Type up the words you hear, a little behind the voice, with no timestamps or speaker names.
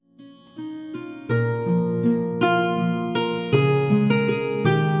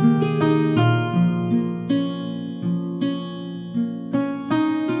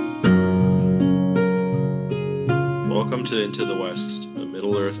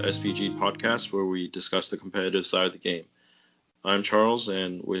SPG podcast, where we discuss the competitive side of the game. I'm Charles,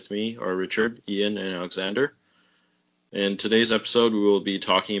 and with me are Richard, Ian, and Alexander. In today's episode, we will be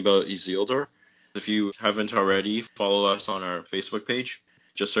talking about Isildur. If you haven't already, follow us on our Facebook page.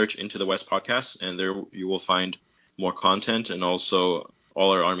 Just search Into the West podcast, and there you will find more content, and also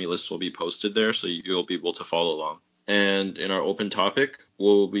all our army lists will be posted there, so you'll be able to follow along. And in our open topic,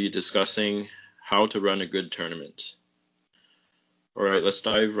 we'll be discussing how to run a good tournament. All right, let's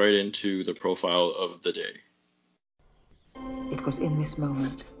dive right into the profile of the day. It was in this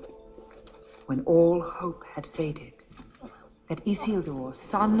moment, when all hope had faded, that Isildur,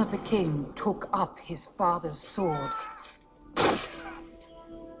 son of the king, took up his father's sword.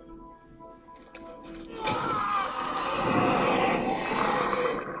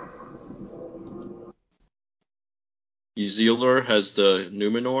 Isildur has the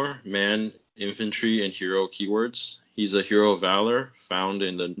Numenor, man, infantry, and hero keywords. He's a hero of valor, found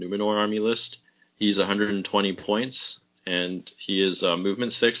in the Numenor army list. He's 120 points, and he is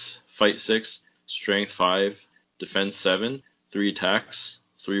movement 6, fight 6, strength 5, defense 7, 3 attacks,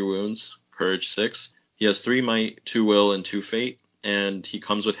 3 wounds, courage 6. He has 3 might, 2 will, and 2 fate, and he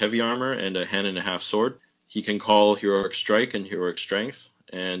comes with heavy armor and a hand and a half sword. He can call heroic strike and heroic strength,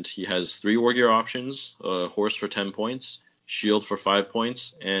 and he has 3 war gear options, a horse for 10 points, shield for 5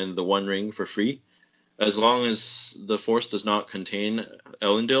 points, and the One Ring for free. As long as the force does not contain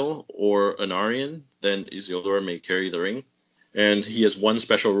Elendil or Anarion, then Isildur may carry the ring. And he has one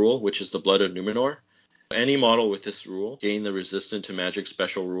special rule, which is the Blood of Numenor. Any model with this rule gain the resistant to magic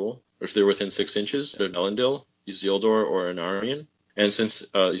special rule if they're within 6 inches of Elendil, Isildur, or Anarion. And since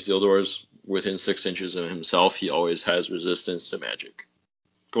Isildur is within 6 inches of himself, he always has resistance to magic.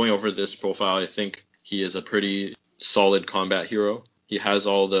 Going over this profile, I think he is a pretty solid combat hero. He has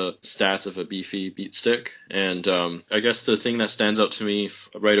all the stats of a beefy beatstick, and I guess the thing that stands out to me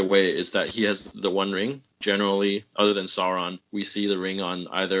right away is that he has the One Ring. Generally, other than Sauron, we see the ring on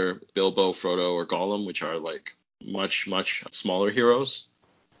either Bilbo, Frodo, or Gollum, which are like much smaller heroes.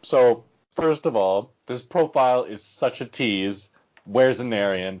 So, first of all, this profile is such a tease. Where's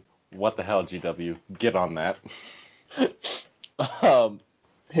Anarion? What the hell, GW? Get on that.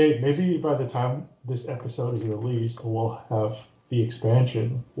 Hey, maybe by the time this episode is released, we'll have the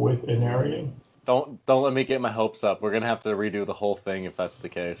expansion with Anarion. Don't let me get my hopes up. We're gonna have to redo the whole thing if that's the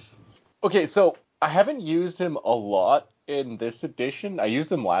case. Okay, so I haven't used him a lot in this edition. I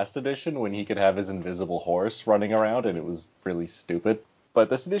used him last edition when he could have his invisible horse running around, and it was really stupid. But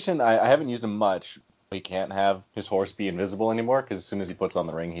this edition, I haven't used him much. He can't have his horse be invisible anymore, because as soon as he puts on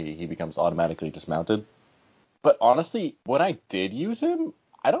the ring, he becomes automatically dismounted. But honestly, when I did use him,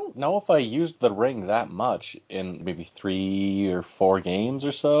 I don't know if I used the ring that much in maybe 3 or 4 games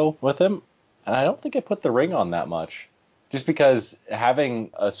or so with him. And I don't think I put the ring on that much. Just because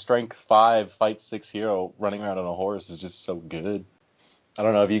having a strength 5, fight 6 hero running around on a horse is just so good. I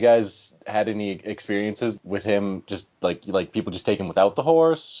don't know, have you guys had any experiences with him just like people just take him without the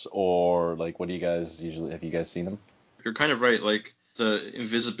horse? Or like what do you guys usually, have you guys seen him? You're kind of right, like the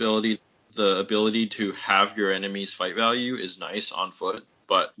invisibility, the ability to have your enemy's fight value is nice on foot.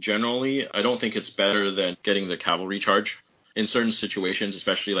 But generally, I don't think it's better than getting the cavalry charge. In certain situations,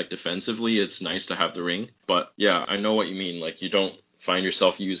 especially like defensively, it's nice to have the ring. But yeah, I know what you mean. Like you don't find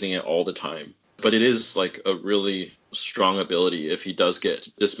yourself using it all the time. But it is like a really strong ability if he does get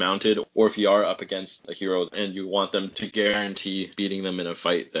dismounted, or if you are up against a hero and you want them to guarantee beating them in a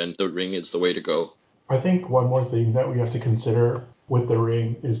fight, then the ring is the way to go. I think one more thing that we have to consider with the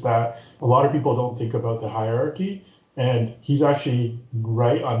ring is that a lot of people don't think about the hierarchy. And he's actually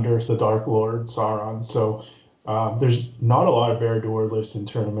right under the Dark Lord Sauron. So there's not a lot of Barad-dûr lists in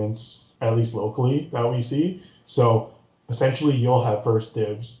tournaments, at least locally, that we see. So essentially you'll have first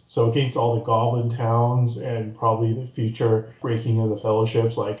dibs. So against all the goblin towns and probably the future breaking of the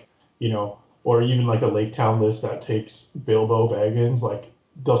fellowships, like, or even like a Lake Town list that takes Bilbo Baggins, like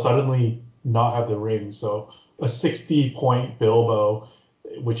they'll suddenly not have the ring. So a 60-point Bilbo,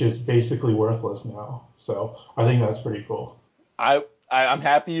 which is basically worthless now. So I think that's pretty cool. I'm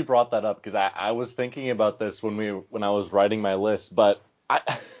happy you brought that up because I was thinking about this when I was writing my list. But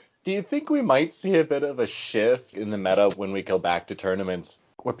do you think we might see a bit of a shift in the meta when we go back to tournaments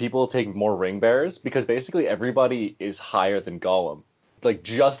where people take more ring bearers? Because basically everybody is higher than Gollum, like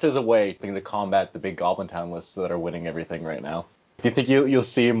just as a way to combat the big Goblin Town lists that are winning everything right now. Do you think you'll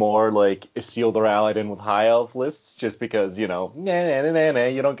see more like Isildur allied in with high elf lists just because, you don't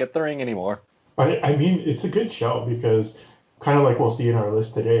get the ring anymore? I mean, it's a good show because kind of like we'll see in our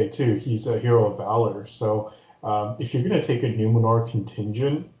list today too, he's a hero of valor. So if you're going to take a Numenor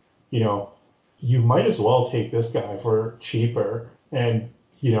contingent, you might as well take this guy for cheaper. And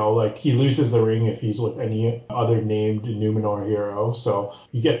like he loses the ring if he's with any other named Numenor hero. So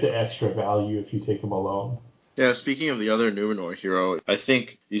you get the extra value if you take him alone. Yeah, speaking of the other Numenor hero, I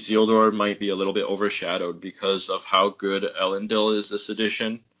think Isildur might be a little bit overshadowed because of how good Elendil is this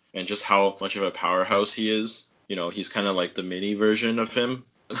edition and just how much of a powerhouse he is. He's kind of like the mini version of him.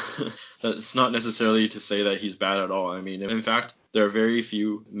 That's not necessarily to say that he's bad at all. I mean, in fact, there are very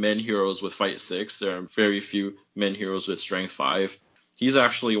few men heroes with Fight 6. There are very few men heroes with Strength 5. He's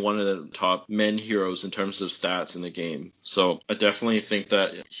actually one of the top men heroes in terms of stats in the game. So I definitely think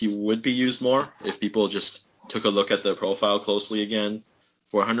that he would be used more if people just took a look at the profile closely again.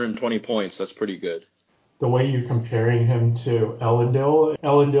 For 120 points, that's pretty good. The way you're comparing him to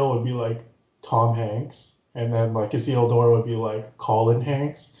Elendil would be like Tom Hanks, and then like Isildur would be like Colin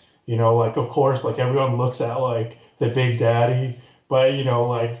Hanks. Like of course, like everyone looks at like the big daddy, but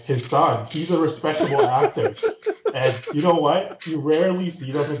like his son, he's a respectable actor, and you know what? You rarely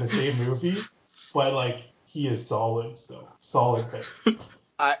see them in the same movie, but like he is solid still, solid pick.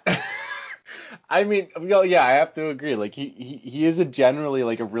 I mean, yeah, I have to agree. Like he is generally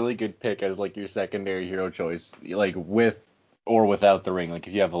like a really good pick as like your secondary hero choice, like with or without the ring. Like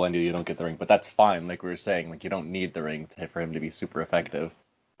if you have Elendil, you don't get the ring, but that's fine. Like we were saying, like you don't need the ring for him to be super effective.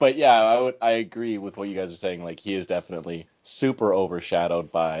 But yeah, I agree with what you guys are saying. Like he is definitely super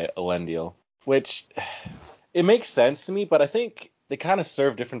overshadowed by Elendil, which it makes sense to me. But I think they kind of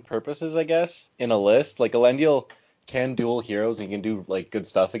serve different purposes, I guess, in a list. Like Elendil can duel heroes and he can do like good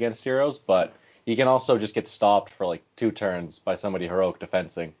stuff against heroes, but he can also just get stopped for like 2 turns by somebody heroic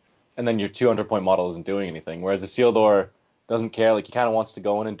defensing, and then your 200-point model isn't doing anything. Whereas Isildur doesn't care. Like he kind of wants to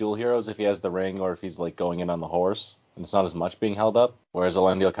go in and duel heroes if he has the ring or if he's like going in on the horse, and it's not as much being held up. Whereas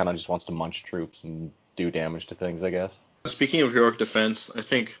Elendil kind of just wants to munch troops and do damage to things, I guess. Speaking of heroic defense, I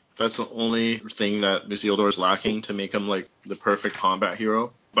think that's the only thing that Isildur is lacking to make him like the perfect combat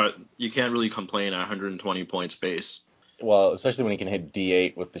hero. But you can't really complain at 120 points base. Well, especially when he can hit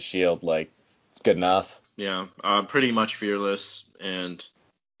D8 with the shield, like it's good enough. Yeah, pretty much fearless, and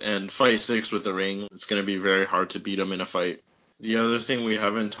Fight 6 with the ring, it's going to be very hard to beat him in a fight. The other thing we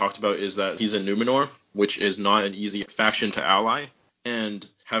haven't talked about is that he's a Numenor, which is not an easy faction to ally, and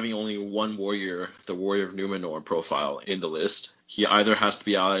having only one warrior, the Warrior of Numenor profile in the list, he either has to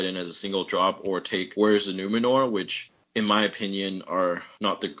be allied in as a single drop or take Warriors of Numenor, which in my opinion are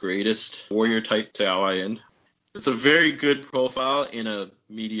not the greatest warrior type to ally in. It's a very good profile in a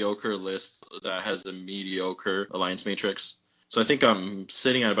mediocre list that has a mediocre alliance matrix. So I think I'm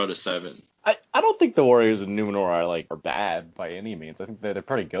sitting at about a 7. I don't think the Warriors of Numenor are bad by any means. I think that they're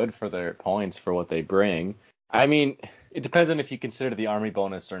pretty good for their points for what they bring. I mean, it depends on if you consider the army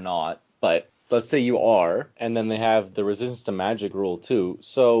bonus or not, but let's say you are, and then they have the resistance to magic rule too.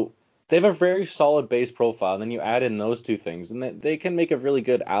 So they have a very solid base profile, and then you add in those 2 things, and they can make a really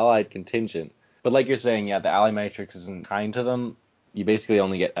good allied contingent. But like you're saying, yeah, the ally matrix isn't kind to them. You basically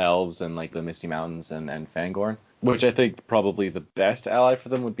only get elves and like the Misty Mountains and Fangorn, which I think probably the best ally for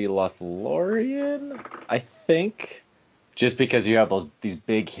them would be Lothlorien, I think. Just because you have these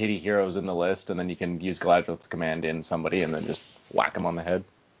big hitty heroes in the list, and then you can use Galadriel to command in somebody and then just whack them on the head.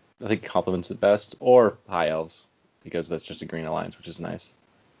 I think complements it best. Or High Elves, because that's just a green alliance, which is nice.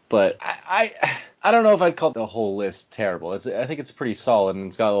 But I don't know if I'd call the whole list terrible. I think it's pretty solid, and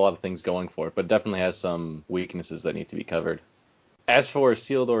it's got a lot of things going for it, but definitely has some weaknesses that need to be covered. As for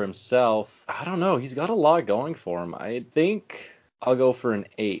Isildur himself, I don't know. He's got a lot going for him. I think I'll go for an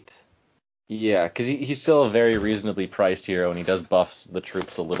 8. Yeah, because he's still a very reasonably priced hero, and he does buff the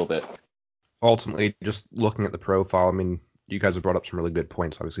troops a little bit. Ultimately, just looking at the profile, I mean, you guys have brought up some really good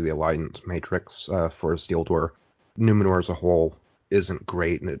points. Obviously, the alliance matrix for Isildur, Numenor as a whole isn't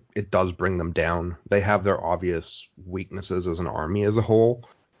great, and it does bring them down. They have their obvious weaknesses as an army as a whole,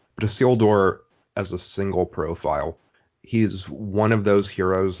 but Isildur as a single profile, he's one of those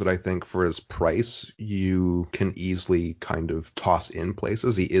heroes that I think for his price, you can easily kind of toss in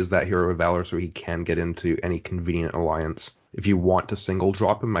places. He is that hero of valor, so he can get into any convenient alliance. If you want to single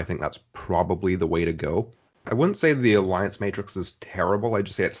drop him, I think that's probably the way to go. I wouldn't say the alliance matrix is terrible. I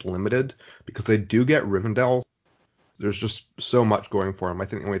just say it's limited because they do get Rivendell. There's just so much going for him. I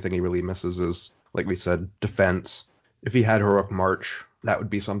think the only thing he really misses is, like we said, defense. If he had Heroic March, that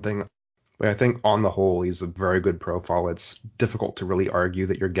would be something. But I think on the whole, he's a very good profile. It's difficult to really argue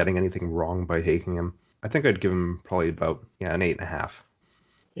that you're getting anything wrong by taking him. I think I'd give him probably about an 8.5.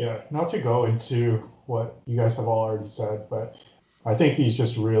 Yeah, not to go into what you guys have all already said, but I think he's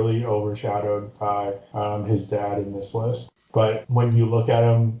just really overshadowed by his dad in this list. But when you look at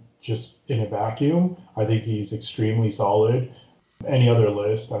him just in a vacuum, I think he's extremely solid. Any other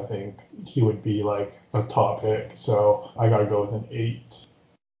list, I think he would be like a top pick. So I got to go with an 8.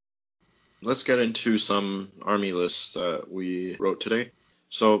 Let's get into some army lists that we wrote today.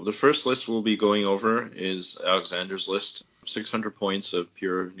 So the first list we'll be going over is Alexander's list, 600 points of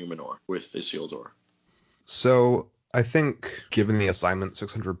pure Numenor with Isildur. So I think, given the assignment,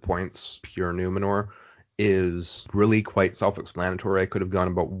 600 points pure Numenor is really quite self-explanatory. I could have gone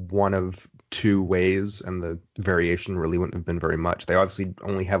about one of two ways, and the variation really wouldn't have been very much. They obviously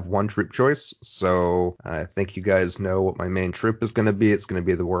only have one troop choice, so I think you guys know what my main troop is going to be. It's going to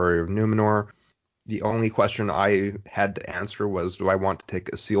be the Warrior of Numenor. The only question I had to answer was, do I want to take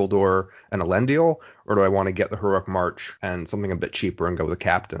Isildur and Elendil, or do I want to get the Heroic March and something a bit cheaper and go with the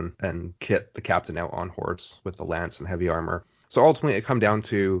captain and kit the captain out on horse with the lance and heavy armor? So ultimately it come down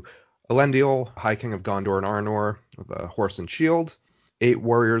to Elendil, High King of Gondor and Arnor, with a horse and shield, 8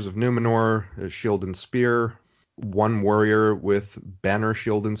 warriors of Numenor, a shield and spear, 1 warrior with banner,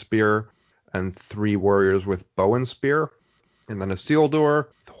 shield and spear, and 3 warriors with bow and spear. And then Isildur,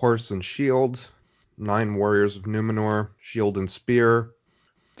 horse and shield, 9 warriors of Numenor, shield and spear,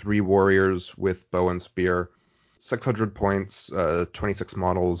 3 warriors with bow and spear, 600 points, 26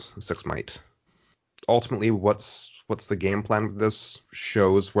 models, 6 might. Ultimately, what's the game plan with this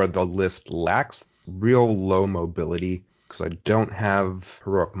shows where the list lacks real low mobility, because I don't have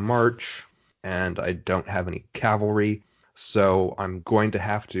Heroic March and I don't have any cavalry, so I'm going to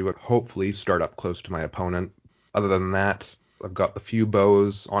have to hopefully start up close to my opponent. Other than that, I've got the few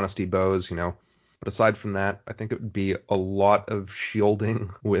bows, honesty bows, but aside from that, I think it would be a lot of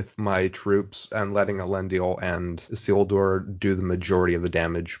shielding with my troops and letting Elendil and Isildur do the majority of the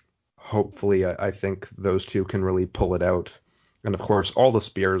damage. Hopefully, I think those two can really pull it out. And of course, all the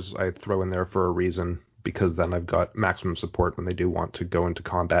spears I throw in there for a reason, because then I've got maximum support when they do want to go into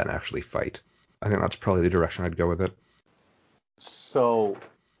combat and actually fight. I think that's probably the direction I'd go with it. So,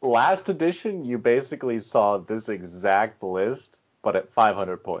 last edition, you basically saw this exact list, but at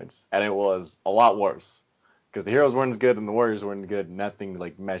 500 points, and it was a lot worse, because the heroes weren't as good and the warriors weren't good, nothing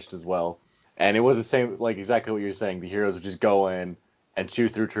meshed as well. And it was the same, exactly what you're saying. The heroes would just go in and chew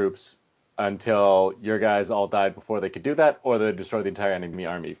through troops until your guys all died before they could do that, or they'd destroy the entire enemy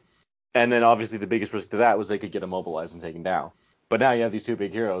army. And then obviously the biggest risk to that was they could get immobilized and taken down. But now you have these two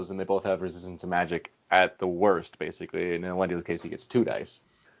big heroes, and they both have resistance to magic at the worst, basically. And in Elendil's case, he gets 2 dice.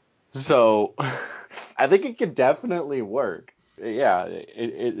 So I think it could definitely work. Yeah,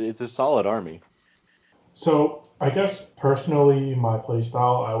 it's a solid army. So I guess personally, my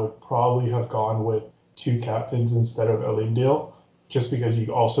playstyle, I would probably have gone with 2 captains instead of Elendil, just because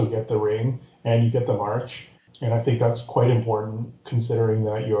you also get the ring and you get the march. And I think that's quite important, considering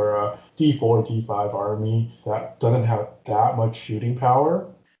that you're a D4, D5 army that doesn't have that much shooting power.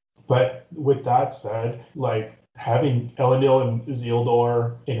 But with that said, having Elendil and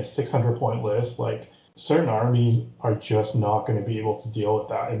Isildur in a 600-point list, certain armies are just not going to be able to deal with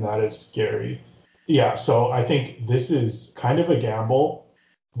that, and that is scary. Yeah, so I think this is kind of a gamble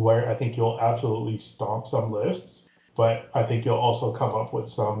where I think you'll absolutely stomp some lists, but I think you'll also come up with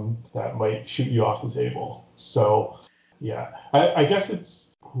some that might shoot you off the table. So, yeah, I guess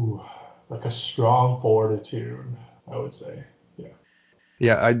it's like a strong fortitude, I would say. Yeah.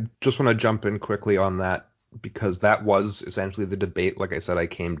 Yeah, I just want to jump in quickly on that, because that was essentially the debate, like I said, I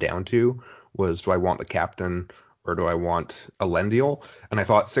came down to, was do I want the captain or do I want Elendil? And I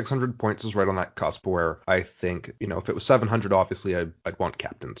thought 600 points is right on that cusp where I think, if it was 700, obviously I'd want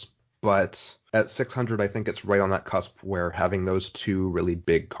captains. But at 600, I think it's right on that cusp where having those 2 really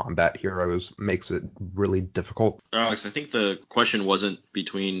big combat heroes makes it really difficult. Alex, I think the question wasn't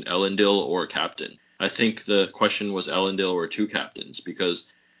between Elendil or captain. I think the question was Elendil or 2 captains,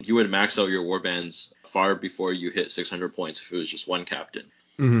 because you would max out your warbands far before you hit 600 points if it was just 1 captain.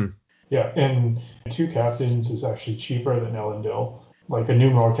 Mm-hmm. Yeah, and 2 captains is actually cheaper than Elendil. A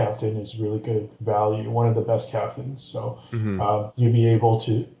Numenor captain is really good value, one of the best captains. So you'd be able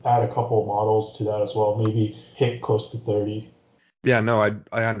to add a couple of models to that as well, maybe hit close to 30. Yeah, no,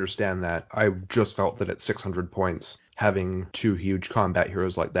 I understand that. I just felt that at 600 points, having 2 huge combat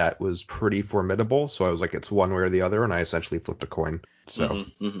heroes like that was pretty formidable. So I was like, it's one way or the other, and I essentially flipped a coin. So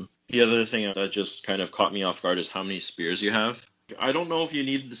The other thing that just kind of caught me off guard is how many spears you have. I don't know if you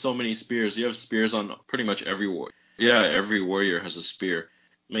need so many spears. You have spears on pretty much every warrior. Yeah, every warrior has a spear.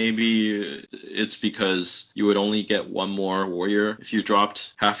 Maybe it's because you would only get 1 more warrior if you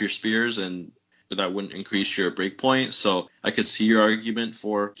dropped half your spears, and that wouldn't increase your breakpoint. So I could see your argument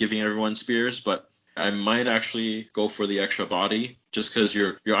for giving everyone spears, but I might actually go for the extra body, just because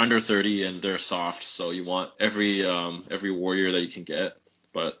you're under 30 and they're soft, so you want every warrior that you can get.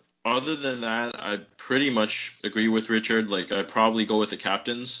 But other than that, I pretty much agree with Richard. I'd probably go with the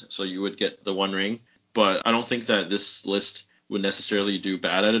captains, so you would get the 1 ring. But I don't think that this list would necessarily do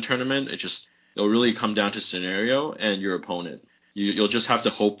bad at a tournament. It'll really come down to scenario and your opponent. You'll just have to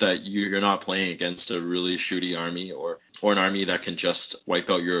hope that you're not playing against a really shooty army or an army that can just wipe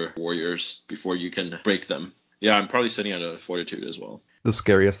out your warriors before you can break them. Yeah, I'm probably sitting at a Fortitude as well. The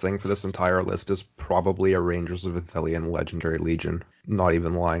scariest thing for this entire list is probably a Rangers of Ithilien Legendary Legion. Not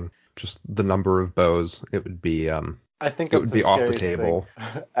even lying. Just the number of bows. It would be I think it that's would be the off the scariest table.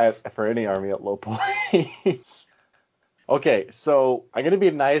 thing for any army at low points. Okay, so I'm gonna be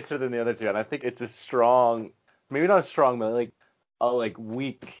nicer than the other two, and I think it's a strong, maybe not strong, but like a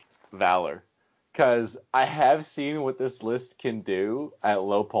weak Valor, because I have seen what this list can do at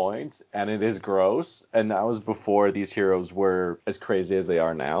low points, and it is gross, and that was before these heroes were as crazy as they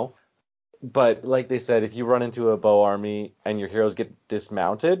are now. But like they said, if you run into a bow army and your heroes get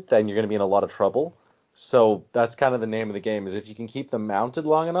dismounted, then you're gonna be in a lot of trouble. So that's kind of the name of the game, is if you can keep them mounted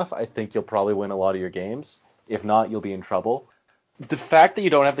long enough, I think you'll probably win a lot of your games. If not, you'll be in trouble. The fact that you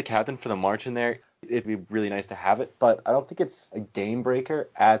don't have the captain for the march in there, it'd be really nice to have it, but I don't think it's a game breaker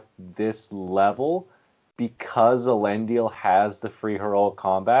at this level because Elendil has the free heroic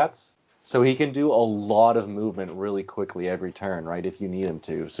combats. So he can do a lot of movement really quickly every turn, right, if you need him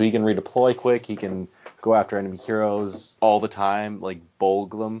to. So he can redeploy quick, he can go after enemy heroes all the time, like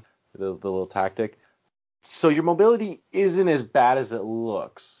bulg them, the little tactic. So your mobility isn't as bad as it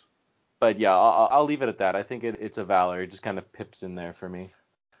looks. But yeah, I'll leave it at that. I think it's a Valor. It just kind of pips in there for me.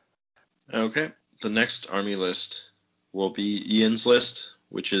 Okay. The next army list will be Ian's list,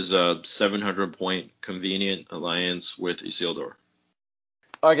 which is a 700-point convenient alliance with Isildur.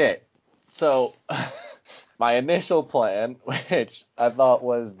 Okay, so my initial plan, which I thought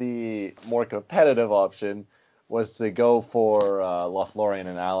was the more competitive option, was to go for Lothlorien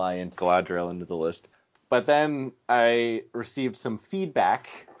and ally into Galadriel into the list. But then I received some feedback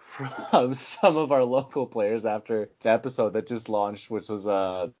from some of our local players after the episode that just launched, which was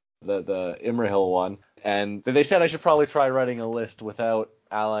the Imrahil one, and they said I should probably try running a list without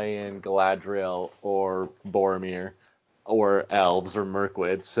Alain, Galadriel, or Boromir, or elves, or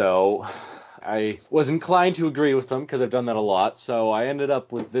Mirkwood. So I was inclined to agree with them because I've done that a lot. So I ended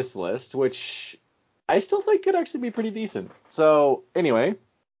up with this list, which I still think could actually be pretty decent. So anyway,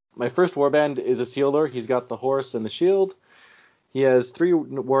 my first warband is Isildur. He's got the horse and the shield. He has 3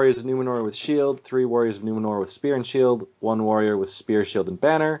 warriors of Numenor with shield, 3 warriors of Numenor with spear and shield, 1 warrior with spear, shield, and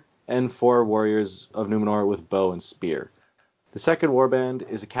banner, and 4 warriors of Numenor with bow and spear. The second warband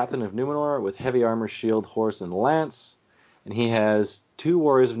is a captain of Numenor with heavy armor, shield, horse, and lance, and he has 2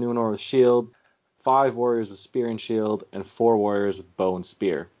 warriors of Numenor with shield, 5 warriors with spear and shield, and 4 warriors with bow and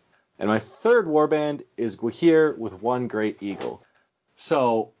spear. And my third warband is Gwahir with 1 great eagle.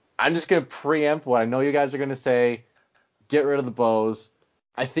 So I'm just going to preempt what I know you guys are going to say. Get rid of the bows.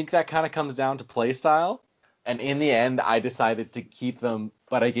 I think that kind of comes down to play style. And in the end, I decided to keep them,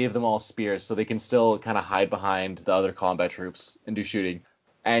 but I gave them all spears so they can still kind of hide behind the other combat troops and do shooting.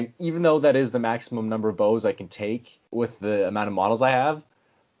 And even though that is the maximum number of bows I can take with the amount of models I have,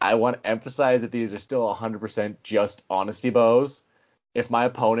 I want to emphasize that these are still 100% just honesty bows. If my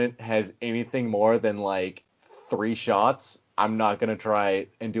opponent has anything more than like 3 shots, I'm not going to try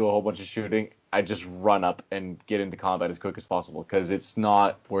and do a whole bunch of shooting. I just run up and get into combat as quick as possible because it's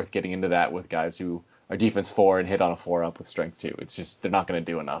not worth getting into that with guys who are defense 4 and hit on a 4-up with strength 2. It's just they're not going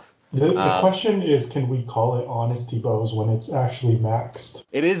to do enough. The question is, can we call it honesty bows when it's actually maxed?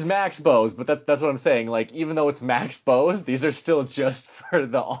 It is max bows, but that's what I'm saying. Like, even though it's max bows, these are still just for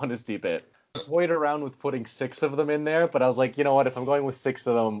the honesty bit. I toyed around with putting 6 of them in there, but I was like, you know what? If I'm going with 6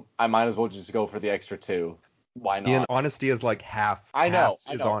 of them, I might as well just go for the extra 2. Why not? Ian, honesty is like half. I know.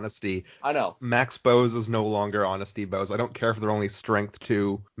 Honesty. I know. Max bows is no longer honesty bows. I don't care if they're only strength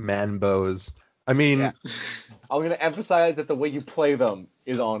 2 man bows. I mean, yeah. I'm going to emphasize that the way you play them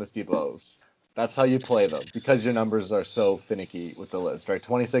is honesty bows. That's how you play them because your numbers are so finicky with the list, right?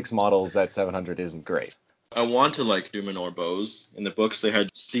 26 models at 700 isn't great. I want to like Numenor bows. In the books, they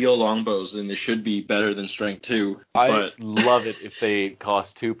had steel longbows, and they should be better than strength 2. I love it if they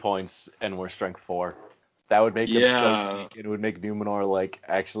cost 2 points and were strength 4. That would make them so unique. It would make Numenor like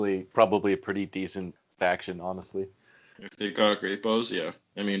actually probably a pretty decent faction, honestly. If they got great bows, yeah.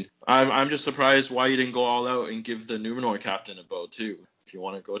 I mean, I'm just surprised why you didn't go all out and give the Numenor captain a bow too. If you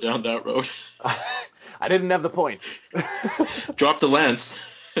want to go down that road. I didn't have the points. Drop the lance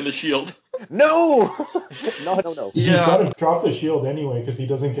and the shield. No. He's got to drop the shield anyway because he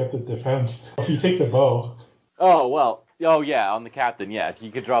doesn't get the defense. If you take the bow. Oh well. Oh yeah, on the captain. Yeah, if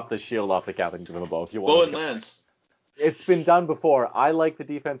you could drop the shield off the captain, give him a bow if you want. Bow and lance. It's been done before. I like the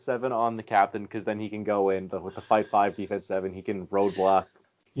defense 7 on the captain because then he can go in with the fight 5 defense 7. He can roadblock.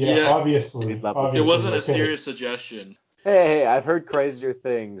 Yeah, obviously. It wasn't a serious suggestion. Hey, I've heard crazier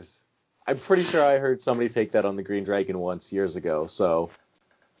things. I'm pretty sure I heard somebody take that on the Green Dragon once years ago, so.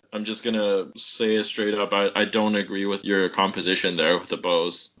 I'm just gonna say it straight up. I don't agree with your composition there with the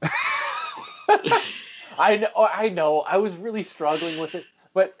bows. I know. I was really struggling with it,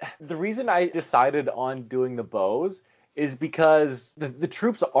 but the reason I decided on doing the bows is because the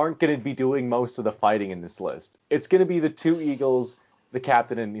troops aren't going to be doing most of the fighting in this list. It's going to be the 2 eagles, the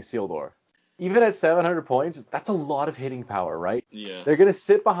captain, and Isildur. Even at 700 points, that's a lot of hitting power, right? Yeah. They're going to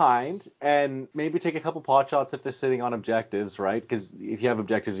sit behind and maybe take a couple pot shots if they're sitting on objectives, right? Because if you have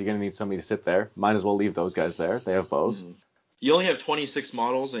objectives, you're going to need somebody to sit there. Might as well leave those guys there. They have bows. Mhm. You only have 26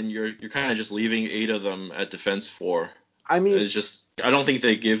 models, and you're kind of just leaving 8 of them at defense 4. I mean, It's just I don't think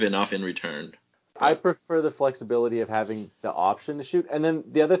they give enough in return. I prefer the flexibility of having the option to shoot. And then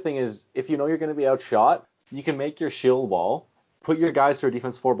the other thing is, if you know you're going to be outshot, you can make your shield wall, put your guys for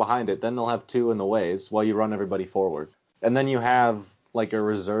defense 4 behind it, then they'll have 2 in the ways while you run everybody forward. And then you have like a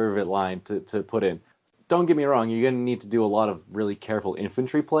reserve line to put in. Don't get me wrong, you're going to need to do a lot of really careful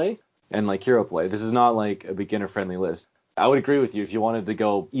infantry play and like hero play. This is not like a beginner-friendly list. I would agree with you. If you wanted to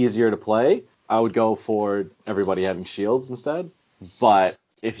go easier to play, I would go for everybody having shields instead. But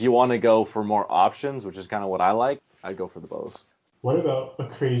if you want to go for more options, which is kind of what I like, I'd go for the bows. What about a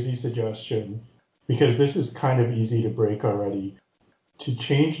crazy suggestion? Because this is kind of easy to break already. To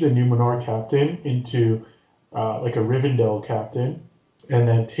change the Numenor captain into like a Rivendell captain, and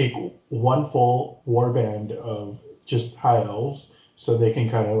then take one full warband of just high elves, so they can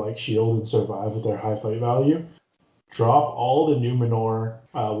kind of like shield and survive with their high fight value. Drop all the Numenor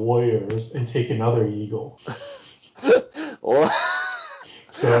warriors and take another eagle. Well,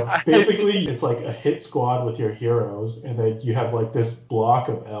 So basically, it's like a hit squad with your heroes, and then you have like this block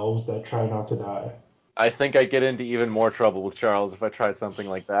of elves that try not to die. I think I'd get into even more trouble with Charles if I tried something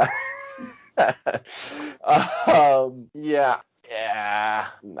like that. Yeah,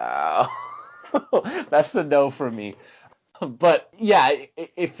 no. That's a no for me. But yeah,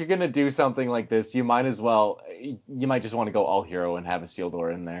 if you're gonna do something like this, you might just want to go all hero and have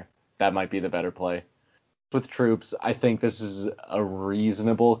Isildur in there. That might be the better play. With troops, I think this is a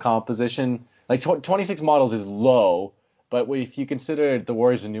reasonable composition. Like 26 models is low, but if you consider the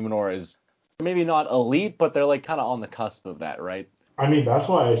Warriors of Numenor as maybe not elite, but they're like kind of on the cusp of that, right? I mean, that's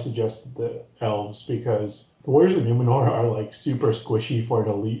why I suggested the elves, because the Warriors of Numenor are like super squishy for an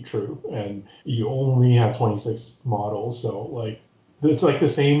elite troop, and you only have 26 models, so like it's like the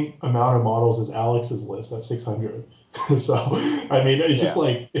same amount of models as Alex's list at 600. So I mean, it's just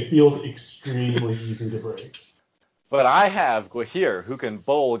like it feels extremely easy to break. But I have Gwahir who can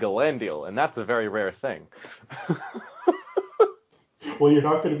bowl Galandil, and that's a very rare thing. Well, you're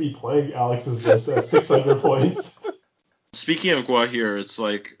not going to be playing Alex's list at 600 points. Speaking of Gwahir, it's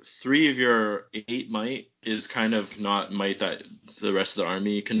like 3 of your 8 might is kind of not might that the rest of the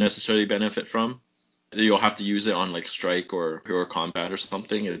army can necessarily benefit from. You'll have to use it on like strike or pure combat or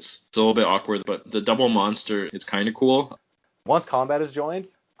something. It's a little bit awkward, but the double monster is kind of cool. Once combat is joined,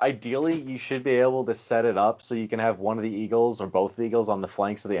 ideally you should be able to set it up so you can have one of the eagles or both of the eagles on the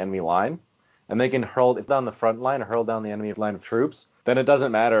flanks of the enemy line, and they can hurl it down the front line or hurl down the enemy line of troops. Then it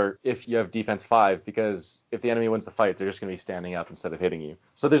doesn't matter if you have defense 5, because if the enemy wins the fight, they're just going to be standing up instead of hitting you.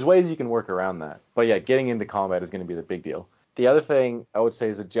 So there's ways you can work around that. But yeah, getting into combat is going to be the big deal. The other thing I would say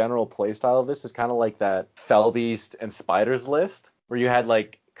is a general playstyle of this is kind of like that Fellbeast and Spiders list, where you had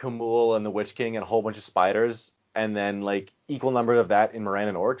like Kumul and the Witch King and a whole bunch of spiders, and then like equal numbers of that in Moran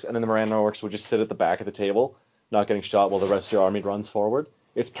and Orcs, and then the Moran and Orcs would just sit at the back of the table, not getting shot while the rest of your army runs forward.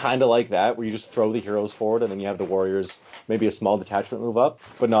 It's kind of like that, where you just throw the heroes forward, and then you have the warriors, maybe a small detachment move up,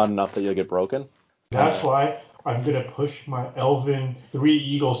 but not enough that you'll get broken. That's why I'm going to push my Elven 3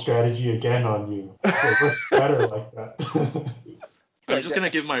 Eagle strategy again on you. It works better like that. I'm just going to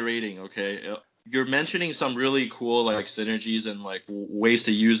give my rating, okay? You're mentioning some really cool like synergies and like ways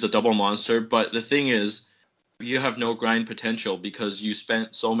to use the double monster, but the thing is, you have no grind potential because you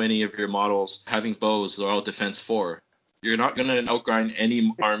spent so many of your models having bows. They're all defense 4. You're not going to outgrind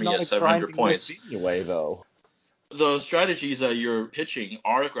any army at 700 points. Anyway, though. The strategies that you're pitching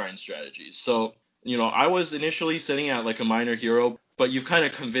are grind strategies. So, I was initially sitting at like a minor hero, but you've kind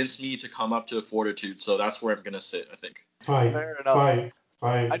of convinced me to come up to fortitude. So that's where I'm going to sit, I think. Fair enough.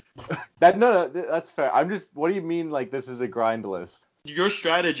 Fight. No, that's fair. What do you mean like this is a grind list? Your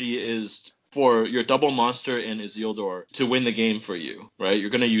strategy is for your double monster and Isildur to win the game for you, right?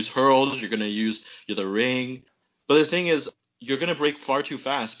 You're going to use hurls, you're going to use the ring. But the thing is, you're going to break far too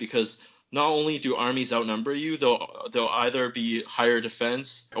fast because not only do armies outnumber you, they'll either be higher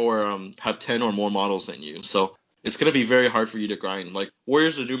defense or have 10 or more models than you. So it's going to be very hard for you to grind. Like,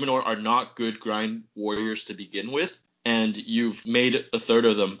 Warriors of Numenor are not good grind warriors to begin with. and you've made a third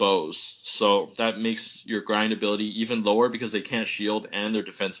of them bows. So that makes your grind ability even lower because they can't shield and they're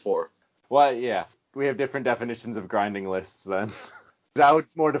defense 4. Well, yeah, we have different definitions of grinding lists then. I would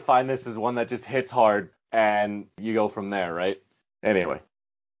more define this as one that just hits hard and you go from there, right? Anyway.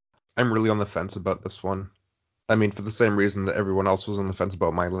 I'm really on the fence about this one. I mean, for the same reason that everyone else was on the fence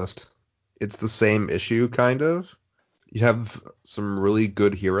about my list. It's the same issue, kind of. You have some really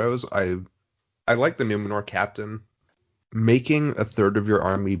good heroes. I like the Numenor captain. Making a third of your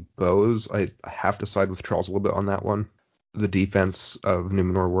army bows, I have to side with Charles a little bit on that one. The defense of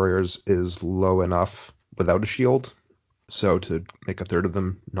Numenor warriors is low enough without a shield. So to make a third of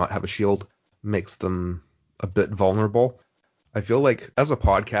them not have a shield makes them a bit vulnerable. I feel like as a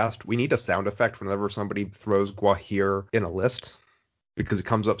podcast, we need a sound effect whenever somebody throws Gwahir in a list because it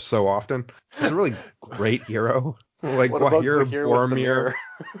comes up so often. He's a really great hero. Like What about Gwahir, Gwahir with the mirror?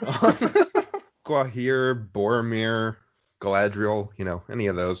 Gwahir, Boromir, Galadriel, any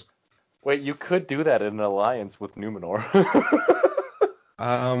of those. Wait, you could do that in an alliance with Numenor.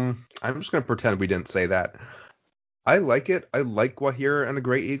 I'm just going to pretend we didn't say that. I like it. I like Gwahir and a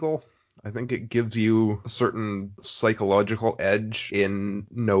Great Eagle. I think it gives you a certain psychological edge in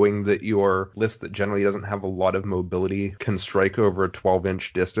knowing that your list that generally doesn't have a lot of mobility can strike over a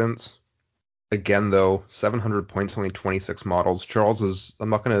 12-inch distance. Again, though, 700 points, only 26 models. I'm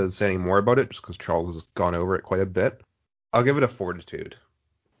not going to say any more about it just because Charles has gone over it quite a bit. I'll give it a Fortitude.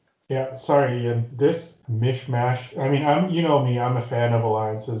 Yeah, sorry, Ian. This mishmash. I mean, you know me. I'm a fan of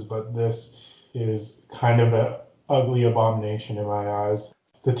alliances, but this is kind of an ugly abomination in my eyes.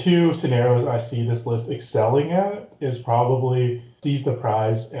 The two scenarios I see this list excelling at is probably Seize the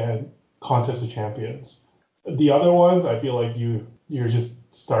Prize and Contest of Champions. The other ones, I feel like you're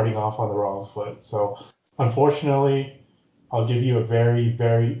just starting off on the wrong foot. So, unfortunately, I'll give you a very,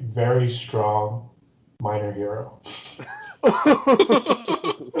 very, very strong minor hero.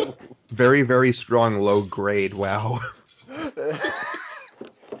 Very, very strong low grade. Wow.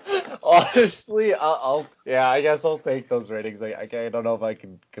 Honestly, I guess I'll take those ratings. I don't know if I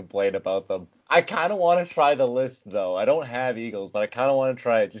can complain about them. I kind of want to try the list, though. I don't have Eagles, but I kind of want to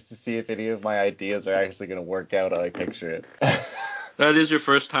try it just to see if any of my ideas are actually going to work out how I picture it. That is your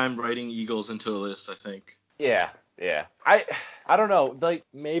first time writing Eagles into a list, I think. Yeah. I don't know. Like,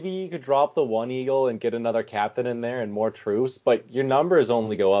 maybe you could drop the one Eagle and get another captain in there and more troops, but your numbers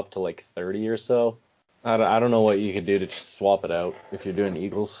only go up to like 30 or so. I don't know what you could do to just swap it out if you're doing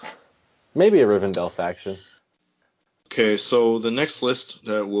Eagles. Maybe a Rivendell faction. Okay, so the next list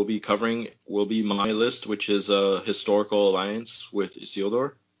that we'll be covering will be my list, which is a historical alliance with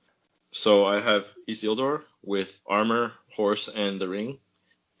Isildur. So I have Isildur with armor, horse, and the ring.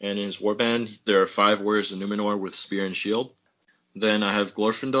 And in his warband, there are 5 warriors of Numenor with spear and shield. Then I have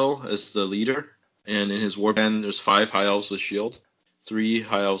Glorfindel as the leader. And in his warband, there's 5 high elves with shield, 3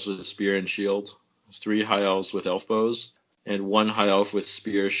 high elves with spear and shield, 3 high elves with elf bows, and 1 high elf with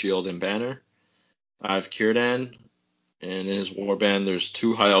spear, shield, and banner. I have Círdan, and in his warband there's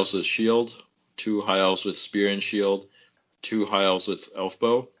 2 high elves with shield, 2 high elves with spear and shield, 2 high elves with elf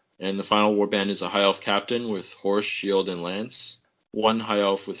bow, and the final warband is a high elf captain with horse, shield, and lance, 1 high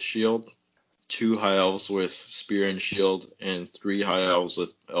elf with shield, 2 high elves with spear and shield, and 3 high elves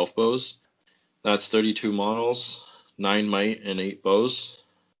with elf bows. That's 32 models, 9 might, and 8 bows.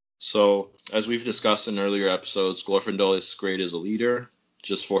 So, as we've discussed in earlier episodes, Glorfindel is great as a leader,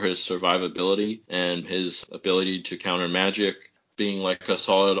 just for his survivability and his ability to counter magic, being like a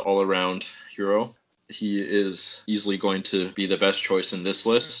solid all-around hero. He is easily going to be the best choice in this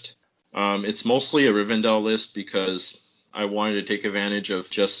list. It's mostly a Rivendell list because I wanted to take advantage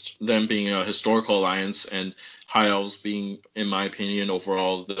of just them being a historical alliance and High Elves being, in my opinion,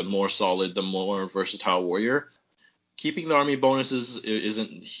 overall the more solid, the more versatile warrior. Keeping the army bonuses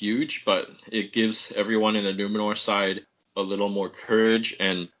isn't huge, but it gives everyone in the Numenor side a little more courage,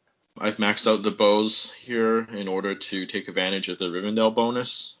 and I've maxed out the bows here in order to take advantage of the Rivendell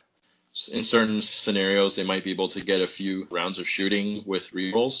bonus. In certain scenarios, they might be able to get a few rounds of shooting with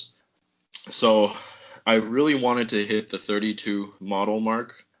rerolls. So I really wanted to hit the 32 model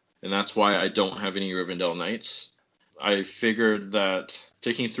mark, and that's why I don't have any Rivendell Knights. I figured that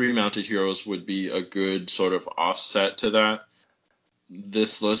taking 3 mounted heroes would be a good sort of offset to that.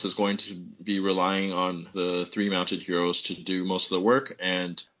 This list is going to be relying on the 3 mounted heroes to do most of the work,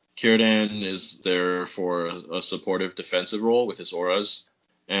 and Círdan is there for a supportive defensive role with his auras,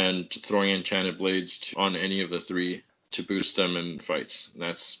 and throwing enchanted blades on any of the 3 to boost them in fights. And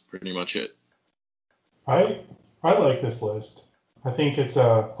that's pretty much it. I like this list. I think it's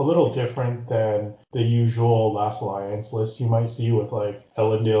a little different than the usual Last Alliance list you might see with like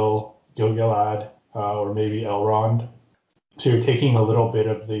Elendil, Gil-galad, or maybe Elrond. So you're taking a little bit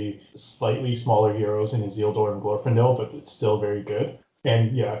of the slightly smaller heroes in Isildur and Glorfindel, but it's still very good.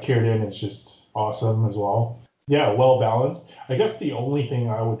 And yeah, Círdan is just awesome as well. Yeah, well balanced. I guess the only thing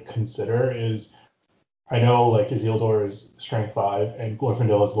I would consider is, I know like Isildur is strength 5 and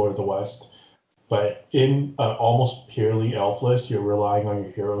Glorfindel is Lord of the West, but in almost purely elf list, you're relying on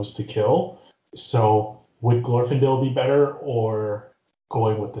your heroes to kill. So would Glorfindel be better, or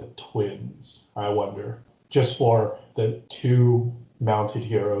going with the twins, I wonder? Just for the 2 mounted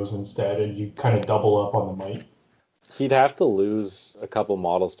heroes instead, and you kind of double up on the might. He'd have to lose a couple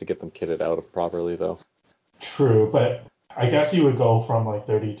models to get them kitted out properly, though. True, but I guess you would go from like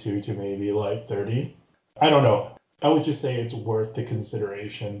 32 to maybe like 30. I don't know. I would just say it's worth the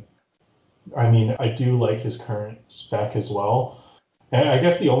consideration. I mean, I do like his current spec as well. And I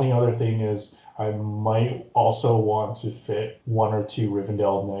guess the only other thing is I might also want to fit 1 or 2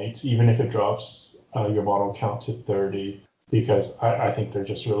 Rivendell Knights, even if it drops your model count to 30, because I think they're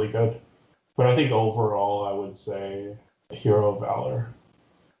just really good. But I think overall, I would say Hero of Valor.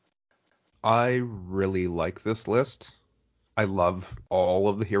 I really like this list. I love all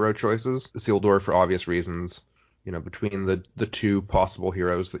of the hero choices. Isildur for obvious reasons. You know, between the 2 possible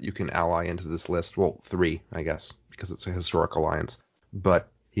heroes that you can ally into this list, well, 3, I guess, because it's a historic alliance. But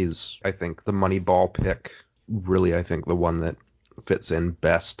he's, I think, the Moneyball pick. Really, I think the one that fits in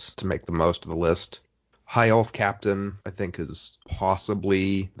best to make the most of the list. High Elf Captain, I think, is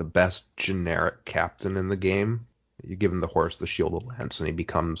possibly the best generic captain in the game. You give him the horse, the shield, the lance, and he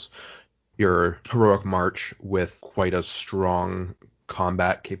becomes your heroic march with quite a strong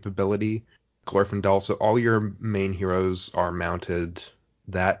combat capability. Glorfindel, so all your main heroes are mounted.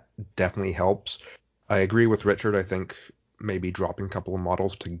 That definitely helps. I agree with Richard. I think maybe dropping a couple of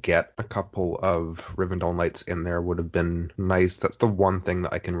models to get a couple of Rivendell Knights in there would have been nice. That's the one thing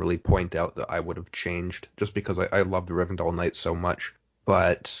that I can really point out that I would have changed, just because I love the Rivendell Knights so much.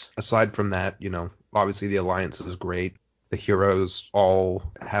 But aside from that, you know, obviously the alliance is great. The heroes all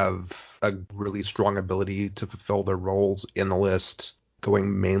have a really strong ability to fulfill their roles in the list.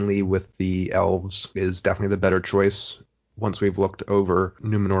 Going mainly with the elves is definitely the better choice once we've looked over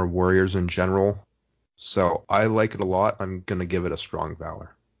Numenor warriors in general. So I like it a lot. I'm going to give it a strong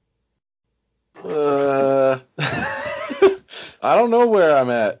Valor. I don't know where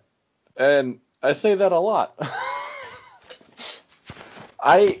I'm at. And I say that a lot.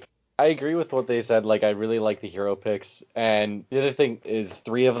 I agree with what they said. Like, I really like the hero picks. And the other thing is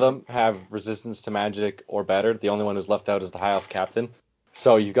 3 of them have resistance to magic or better. The only one who's left out is the High Elf Captain.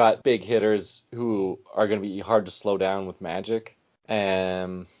 So you've got big hitters who are going to be hard to slow down with magic.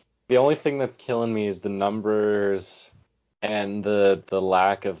 And the only thing that's killing me is the numbers and the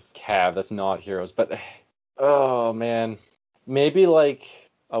lack of cav that's not heroes. But, oh, man. Maybe, like,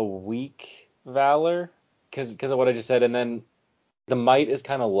 a weak Valor because of what I just said. And then the might is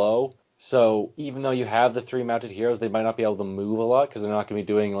kind of low. So even though you have the 3 mounted heroes, they might not be able to move a lot because they're not going to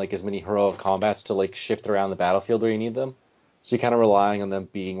be doing, like, as many heroic combats to, like, shift around the battlefield where you need them. So you're kind of relying on them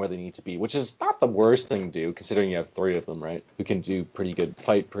being where they need to be, which is not the worst thing to do, considering you have 3 of them, right? Who can do pretty good,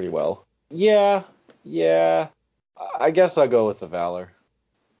 fight pretty well. Yeah. I guess I'll go with the Valor.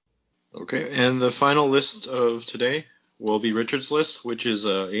 Okay, and the final list of today will be Richard's list, which is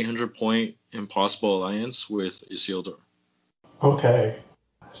a 800-point Impossible Alliance with Isildur. Okay.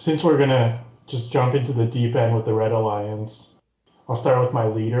 Since we're going to just jump into the deep end with the Red Alliance, I'll start with my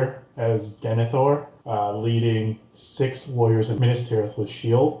leader as Denethor, leading 6 warriors of Minas Tirith with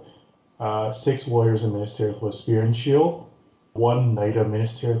shield, 6 warriors of Minas Tirith with spear and shield, 1 knight of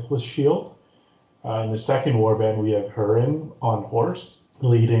Minas Tirith with shield. In the second warband, we have Hurin on horse,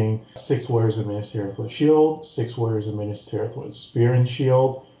 leading 6 warriors of Minas Tirith with shield, 6 warriors of Minas Tirith with spear and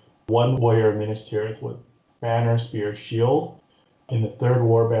shield, 1 warrior of Minas Tirith with banner, spear, shield. In the third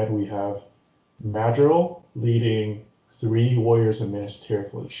warband, we have Madril, leading 3 warriors of Minas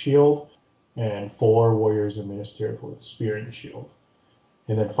Tirith with shield, and 4 warriors of Minas Tirith with spear and shield.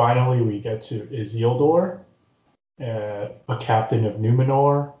 And then finally, we get to Isildur, a captain of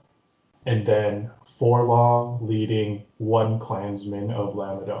Numenor, and then Forlong leading 1 clansman of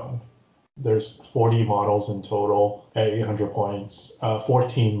Lamadon. There's 40 models in total at 800 points,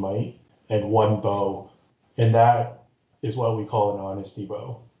 14 might, and 1 bow. And that is what we call an honesty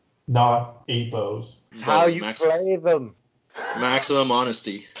bow, not 8 bows. It's how you play them. Maximum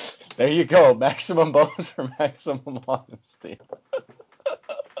honesty. There you go. Maximum bows for maximum honesty.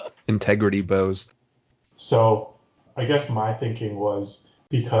 Integrity bows. So I guess my thinking was,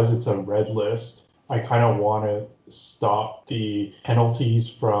 because it's a red list, I kind of want to stop the penalties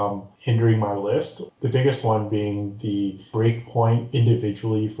from hindering my list. The biggest one being the break point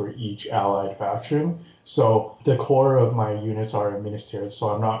individually for each allied faction. So the core of my units are Ministerials, so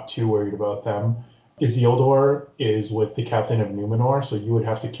I'm not too worried about them. Isildur is with the Captain of Numenor, so you would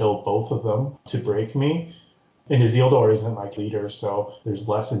have to kill both of them to break me. And Isildur isn't my leader, so there's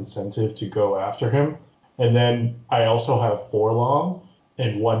less incentive to go after him. And then I also have Forlong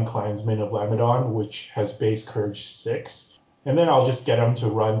and one Clansman of Lamedon, which has base courage 6. And then I'll just get him to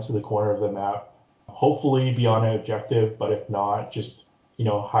run to the corner of the map, hopefully be on an objective, but if not, just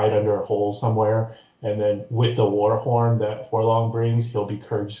hide under a hole somewhere. And then with the Warhorn that Forlong brings, he'll be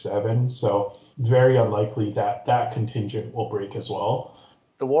courage 7. So very unlikely that that contingent will break as well.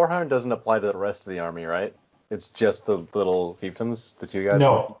 The Warhound doesn't apply to the rest of the army, right? It's just the little fiefdoms, the 2 guys.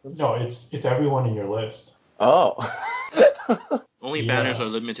 No, it's everyone in your list. Oh. Only banners are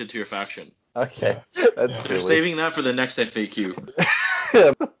limited to your faction. Okay. That's They're saving that for the next FAQ.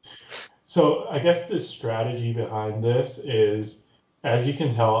 So I guess the strategy behind this is, as you can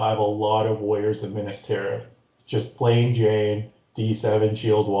tell, I have a lot of Warriors of Minas Tirith. Just plain Jane, D7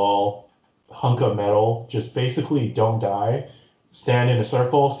 shield wall, hunk of metal, just basically don't die. Stand in a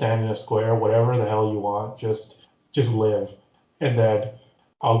circle, stand in a square, whatever the hell you want, just live. And then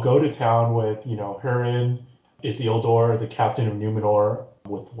I'll go to town with, Hurin, Isildur, the Captain of Numenor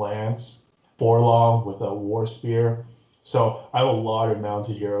with Lance, Forlong with a War Spear. So I have a lot of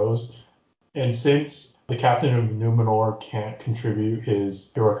mounted heroes. And since the Captain of Numenor can't contribute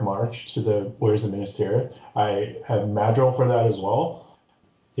his Heroic March to the Warriors of Minas Tirith, I have Madril for that as well.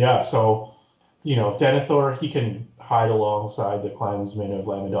 Yeah, so, Denethor, he can hide alongside the Clansman of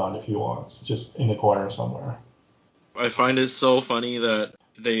Lamedon if he wants, just in the corner somewhere. I find it so funny that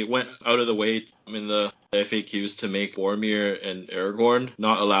they went out of the way in the FAQs to make Boromir and Aragorn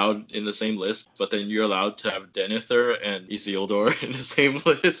not allowed in the same list, but then you're allowed to have Denethor and Isildur in the same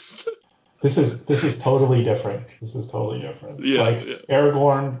list. This is totally different. Yeah.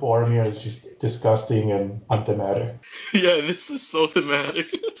 Aragorn, Boromir is just disgusting and unthematic. Yeah, this is so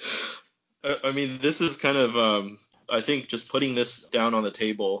thematic. I mean, this is kind of, I think just putting this down on the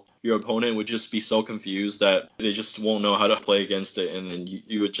table, your opponent would just be so confused that they just won't know how to play against it, and then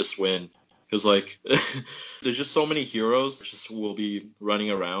you would just win. Because, there's just so many heroes that just will be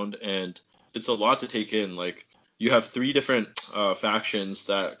running around, and it's a lot to take in. You have 3 different factions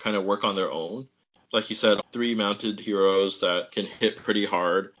that kind of work on their own. Like you said, 3 mounted heroes that can hit pretty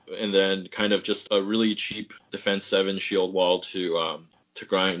hard, and then kind of just a really cheap defense 7 shield wall to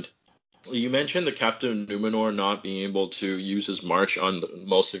grind. You mentioned the Captain of Numenor not being able to use his march on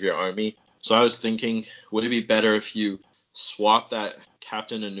most of your army. So I was thinking, would it be better if you swap that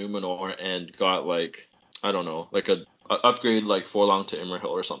Captain of Numenor and got a upgrade like Forlong to Imrahil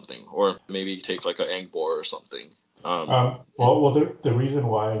or something, or maybe take like a Angbor or something. The reason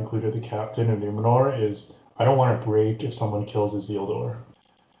why I included the Captain of Numenor is I don't want to break if someone kills Isildur.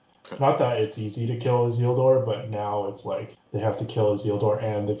 Okay. Not that it's easy to kill Isildur, but now it's like they have to kill Isildur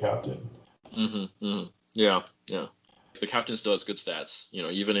and the Captain. Yeah. The Captain still has good stats,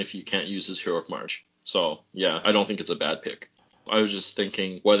 even if you can't use his Heroic March. So yeah, I don't think it's a bad pick. I was just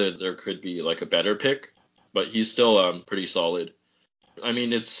thinking whether there could be like a better pick, but he's still pretty solid. I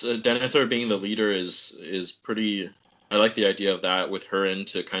mean, it's Denethor being the leader is pretty. I like the idea of that with Hurin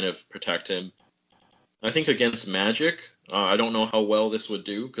to kind of protect him. I think against magic, I don't know how well this would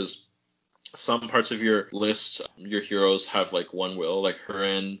do because some parts of your list, your heroes have like 1 will, like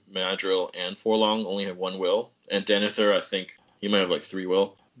Hurin, Madril, and Forlong only have 1 will, and Denethor, I think he might have like 3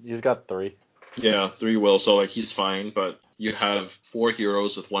 will. He's got 3. Yeah, 3 will, so he's fine, but you have 4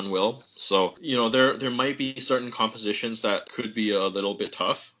 heroes with 1 will, so there might be certain compositions that could be a little bit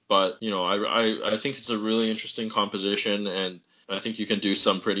tough, but I think it's a really interesting composition, and I think you can do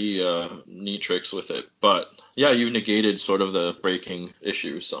some pretty neat tricks with it. But yeah, you've negated sort of the breaking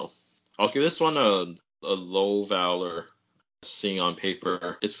issue, so I'll give this one a low valor. Seeing on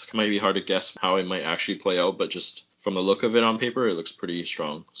paper, it might be hard to guess how it might actually play out, but just from the look of it on paper, it looks pretty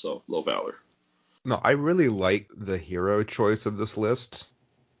strong, so low valor. No, I really like the hero choice of this list.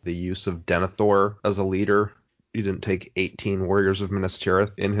 The use of Denethor as a leader. He didn't take 18 Warriors of Minas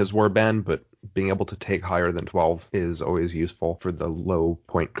Tirith in his warband, but being able to take higher than 12 is always useful for the low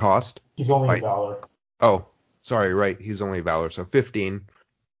point cost. He's only Valor. Oh, sorry, right. He's only Valor, so 15.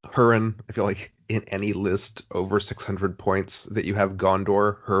 Hurin, I feel like in any list over 600 points that you have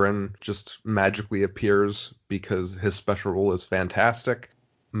Gondor, Hurin just magically appears because his special rule is fantastic.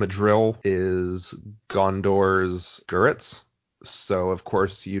 Madril is Gondor's Guritz, so of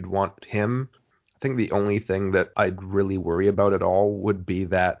course you'd want him. think the only thing that I'd really worry about at all would be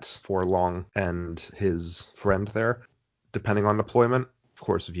that Forlong and his friend there, depending on deployment. Of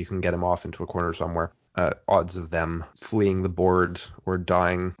course, if you can get him off into a corner somewhere, odds of them fleeing the board or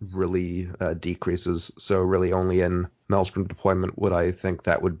dying really decreases. So really only in Maelstrom deployment would I think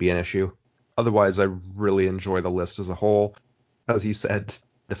that would be an issue. Otherwise, I really enjoy the list as a whole. As you said,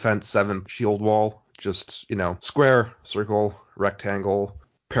 defense 7 shield wall, just, square, circle, rectangle,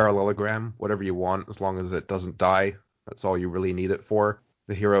 parallelogram, whatever you want, as long as it doesn't die. That's all you really need it for.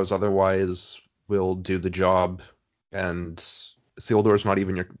 The heroes otherwise will do the job, and Isildur's not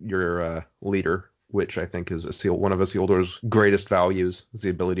even your leader, which I think is one of Isildur's greatest values, is the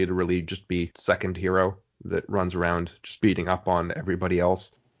ability to really just be second hero that runs around just beating up on everybody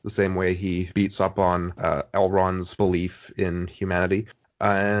else, the same way he beats up on Elrond's belief in humanity.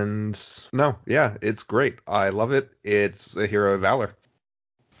 And no, yeah, it's great. I love it. It's a hero of valor.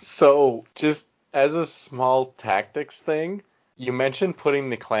 So, just as a small tactics thing, you mentioned putting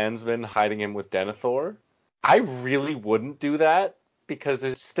the clansman, hiding him with Denethor. I really wouldn't do that, because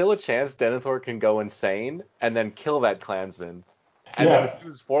there's still a chance Denethor can go insane and then kill that clansman. And then as soon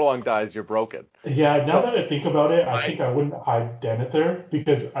as Forlong dies, you're broken. Yeah, now that I think about it, I think I wouldn't hide Denethor,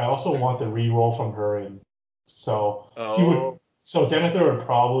 because I also want the reroll from Hurin. So So Denethor would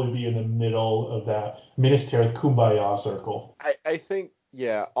probably be in the middle of that Minas Tirith Kumbaya circle. I think,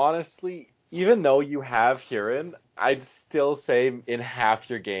 yeah, honestly, even though you have Hurin, I'd still say in half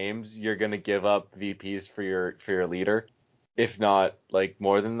your games you're gonna give up VPs for your leader, if not like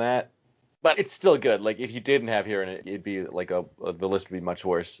more than that. But it's still good. Like if you didn't have Hurin, it'd be like the list would be much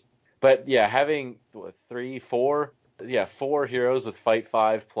worse. But yeah, having 4 heroes with fight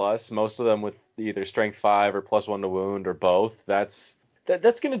 5 plus, most of them with either strength 5 or +1 to wound or both. That's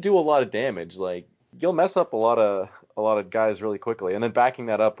gonna do a lot of damage. Like you'll mess up a lot of guys really quickly, and then backing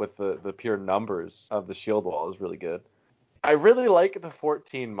that up with the pure numbers of the shield wall is really good. I really like the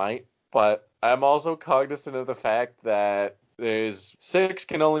 14 might, but I'm also cognizant of the fact that there's 6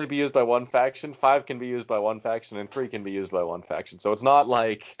 can only be used by one faction, 5 can be used by one faction, and 3 can be used by one faction. So it's not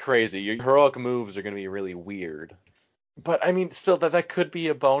like crazy. Your heroic moves are going to be really weird. But I mean, still, that could be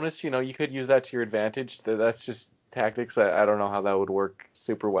a bonus. You could use that to your advantage. That's just tactics. I don't know how that would work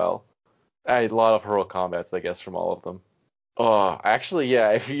super well. I had a lot of heroic combats, I guess, from all of them. Oh, actually,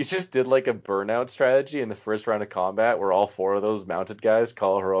 yeah, if you just did like a burnout strategy in the first round of combat where all 4 of those mounted guys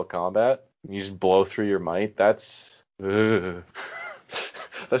call heroic combat, and you just blow through your might, that's going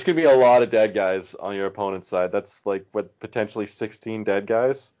to be a lot of dead guys on your opponent's side. That's like, potentially 16 dead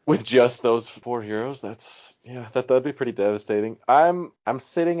guys with just those 4 heroes. That'd be pretty devastating. I'm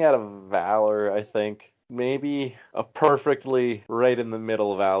sitting at a Valor, I think. Maybe a perfectly right in the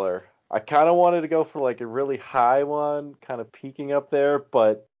middle Valor. I kind of wanted to go for like a really high one, kind of peaking up there,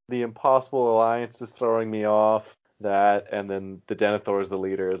 but the Impossible Alliance is throwing me off that, and then the Denethor as the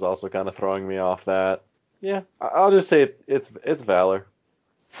leader is also kind of throwing me off that. Yeah, I'll just say it's Valor.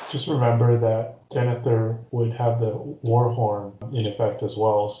 Just remember that Denethor would have the Warhorn in effect as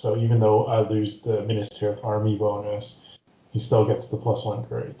well, so even though I lose the Minas Tirith army bonus, he still gets the +1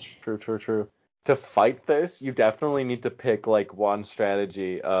 courage. True. To fight this, you definitely need to pick like one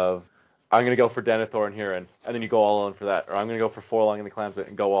strategy of, I'm going to go for Denethor and Hurin, and then you go all in for that. Or I'm going to go for Forlong and the Clansman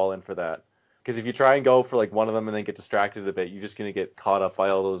and go all in for that. Because if you try and go for like one of them and then get distracted a bit, you're just going to get caught up by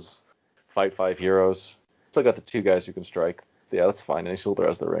all those fight 5 heroes. Still got the 2 guys who can strike. Yeah, that's fine. And Isildur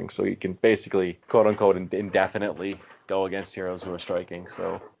has the ring, so you can basically, quote unquote, indefinitely go against heroes who are striking.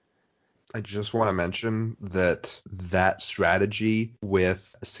 So I just want to mention that strategy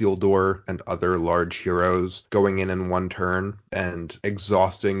with Isildur and other large heroes going in one turn and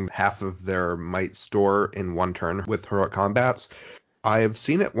exhausting half of their might store in one turn with heroic combats, I've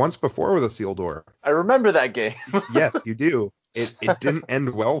seen it once before with Isildur. I remember that game. Yes, you do. It didn't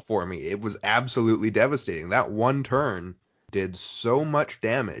end well for me. It was absolutely devastating. That one turn did so much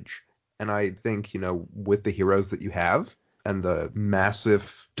damage, and I think, with the heroes that you have and the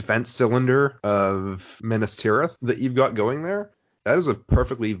massive defense cylinder of Minas Tirith that you've got going there, that is a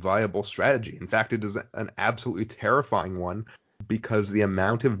perfectly viable strategy. In fact, it is an absolutely terrifying one, because the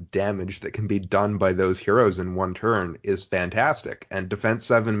amount of damage that can be done by those heroes in one turn is fantastic. And defense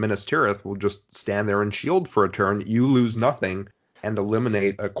 7 Minas Tirith will just stand there and shield for a turn. You lose nothing and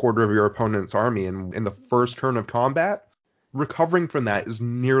eliminate a quarter of your opponent's army in the first turn of combat. Recovering from that is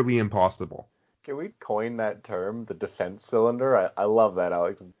nearly impossible. Can we coin that term, the defense cylinder? I love that,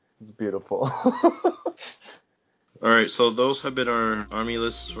 Alex. It's beautiful. All right, so those have been our army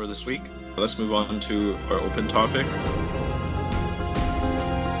lists for this week. Let's move on to our open topic.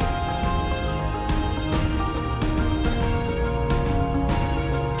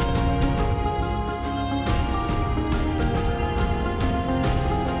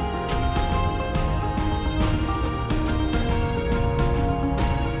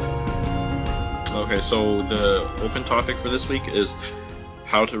 Okay, so the open topic for this week is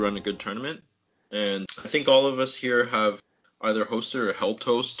how to run a good tournament. And I think all of us here have either hosted or helped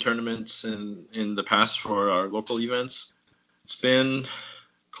host tournaments in the past for our local events. It's been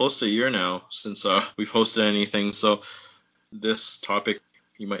close to a year now since we've hosted anything. So this topic,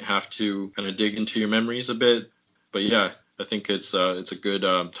 you might have to kind of dig into your memories a bit. But yeah, I think it's a good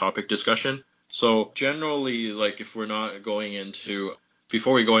topic discussion. So generally, like if we're not going into,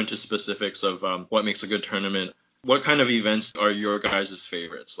 before we go into specifics of what makes a good tournament, what kind of events are your guys'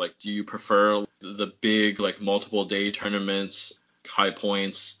 favorites? Like, do you prefer the big, like multiple day tournaments, high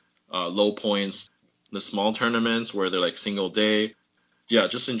points, low points, the small tournaments where they're like single day? Yeah,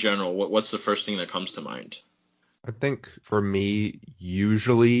 just in general, what's the first thing that comes to mind? I think for me,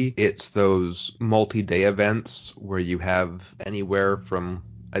 usually it's those multi-day events where you have anywhere from,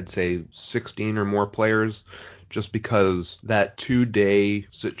 I'd say, 16 or more players, just because that 2-day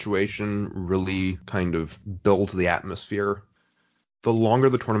situation really kind of builds the atmosphere. The longer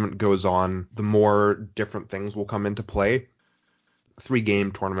the tournament goes on, the more different things will come into play.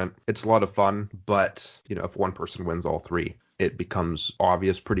 3-game tournament, it's a lot of fun, but if one person wins all 3, it becomes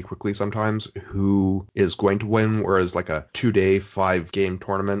obvious pretty quickly sometimes who is going to win, whereas like a 2-day 5-game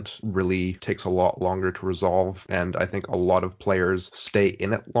tournament really takes a lot longer to resolve, and I think a lot of players stay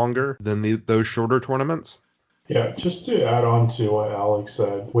in it longer than those shorter tournaments. Yeah, just to add on to what Alex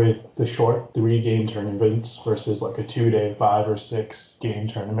said, with the short 3-game tournaments versus like a 2-day 5 or 6-game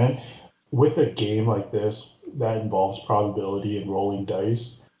tournament, with a game like this that involves probability and rolling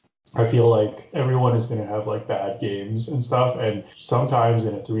dice, I feel like everyone is going to have like bad games and stuff. And sometimes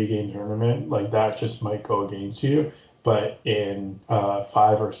in a 3-game tournament, like that just might go against you. But in a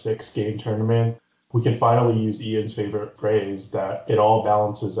 5 or 6-game tournament, we can finally use Ian's favorite phrase that it all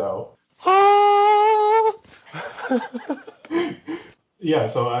balances out. Yeah,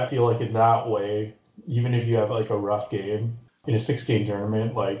 so I feel like in that way, even if you have like a rough game in a 6-game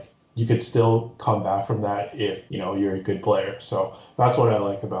tournament, like you could still come back from that if you're a good player. So that's what I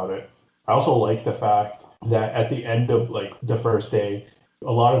like about it. I also like the fact that at the end of like the first day,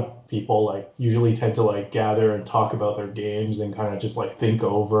 a lot of people like usually tend to like gather and talk about their games and kind of just like think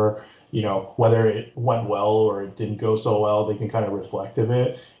over whether it went well or it didn't go so well. They can kind of reflect a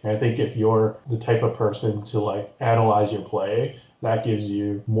bit. And I think if you're the type of person to like analyze your play, that gives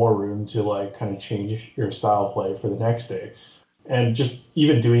you more room to like kind of change your style of play for the next day. And just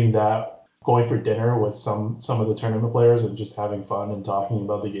even doing that, going for dinner with some of the tournament players and just having fun and talking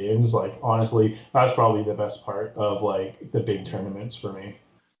about the games, like honestly, that's probably the best part of like the big tournaments for me.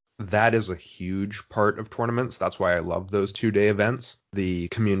 That is a huge part of tournaments. That's why I love those 2-day events, the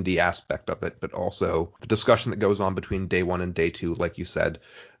community aspect of it, but also the discussion that goes on between day 1 and day 2, like you said,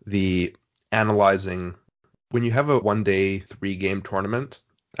 the analyzing. When you have a 1-day 3-game tournament,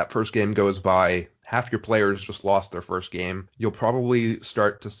 that first game goes by, half your players just lost their first game. You'll probably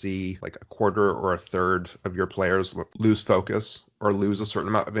start to see like a quarter or a third of your players lose focus or lose a certain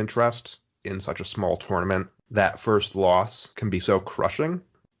amount of interest in such a small tournament. That first loss can be so crushing.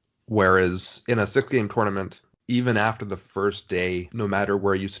 Whereas in a 6-game tournament, even after the first day, no matter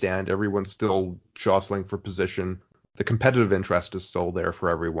where you stand, everyone's still jostling for position. The competitive interest is still there for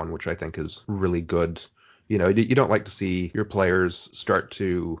everyone, which I think is really good. You don't like to see your players start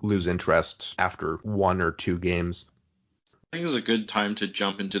to lose interest after 1 or 2 games. I think it's a good time to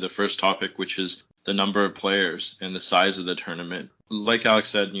jump into the first topic, which is the number of players and the size of the tournament. Like Alex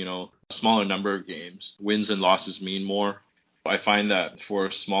said, a smaller number of games, wins and losses mean more. I find that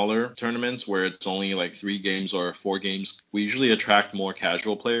for smaller tournaments where it's only like 3 games or 4 games, we usually attract more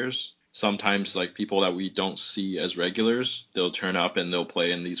casual players. Sometimes like people that we don't see as regulars, they'll turn up and they'll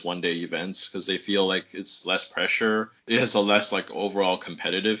play in these 1-day events because they feel like it's less pressure. It has a less like overall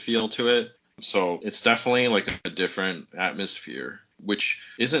competitive feel to it. So it's definitely like a different atmosphere, which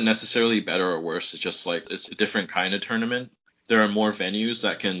isn't necessarily better or worse. It's just like it's a different kind of tournament. There are more venues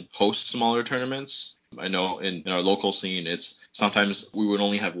that can host smaller tournaments. I know in our local scene, it's sometimes we would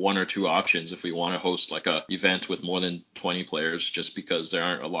only have 1 or 2 options if we want to host like a event with more than 20 players, just because there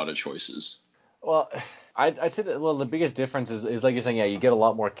aren't a lot of choices. Well, I'd say that the biggest difference is like you're saying, yeah, you get a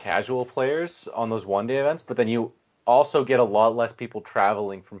lot more casual players on those 1-day events, but then you also get a lot less people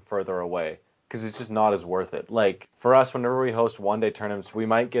traveling from further away because it's just not as worth it. Like for us, whenever we host 1-day tournaments, we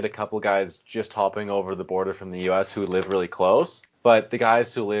might get a couple guys just hopping over the border from the US who live really close. But the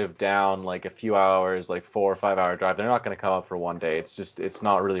guys who live down like a few hours, like 4 or 5 hour drive, they're not going to come up for 1 day. It's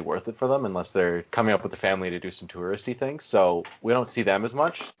not really worth it for them unless they're coming up with the family to do some touristy things. So we don't see them as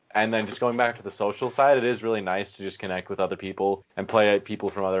much. And then just going back to the social side, it is really nice to just connect with other people and play at people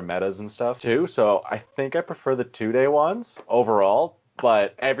from other metas and stuff too. So I think I prefer the 2-day ones overall.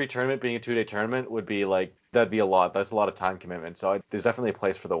 But every tournament being a 2-day tournament would be like, that'd be a lot. That's a lot of time commitment. So there's definitely a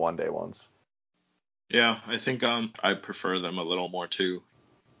place for the 1-day ones. Yeah, I think I prefer them a little more too.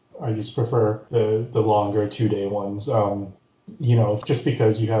 I just prefer the longer 2-day ones. Just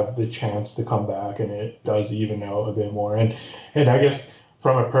because you have the chance to come back and it does even out a bit more. And I guess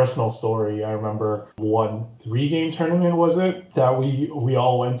from a personal story, I remember one 3-game tournament, was it, that we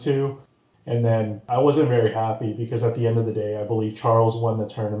all went to. And then I wasn't very happy because at the end of the day, I believe Charles won the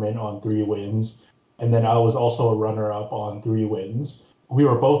tournament on 3 wins. And then I was also a runner-up on 3 wins. We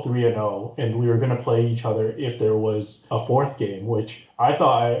were both 3-0, and we were going to play each other if there was a 4th game, which I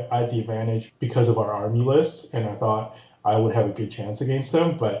thought I had the advantage because of our army list, and I thought I would have a good chance against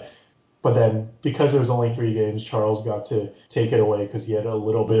them. But then because there was only 3 games, Charles got to take it away because he had a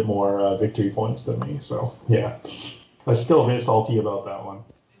little bit more victory points than me. So, yeah, I'm still a bit salty about that one.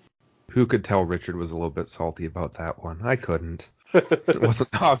 Who could tell Richard was a little bit salty about that one? I couldn't. It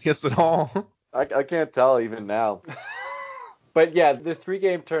wasn't obvious at all. I can't tell even now. But yeah, the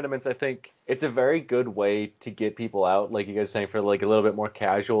 3-game tournaments, I think it's a very good way to get people out, like you guys saying, for like a little bit more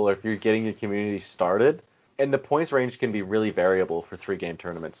casual, or if you're getting your community started. And the points range can be really variable for 3-game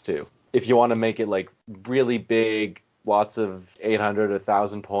tournaments too. If you want to make it like really big, lots of 800,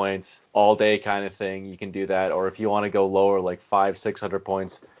 1,000 points all day kind of thing, you can do that. Or if you want to go lower, like 500, 600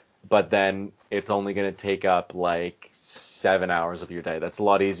 points, but then it's only going to take up like 7 hours of your day. That's a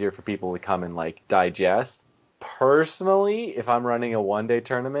lot easier for people to come and like digest. Personally, if I'm running a 1-day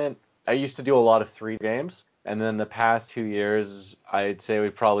tournament, I used to do a lot of 3 games. And then the past 2 years, I'd say we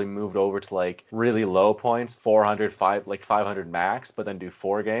probably moved over to like really low points, 400, 500 max, but then do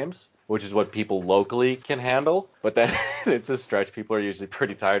 4 games, which is what people locally can handle. But then it's a stretch. People are usually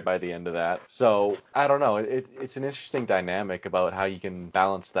pretty tired by the end of that. So I don't know. It's an interesting dynamic about how you can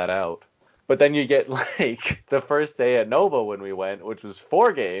balance that out. But then you get like the first day at Nova when we went, which was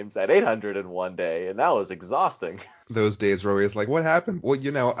 4 games at 800 in one day, and that was exhausting. Those days were always like, what happened?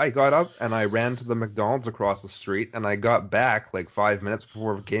 Well, I got up and I ran to the McDonald's across the street, and I got back like 5 minutes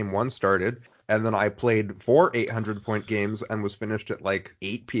before game 1 started. And then I played 4 800-point games and was finished at like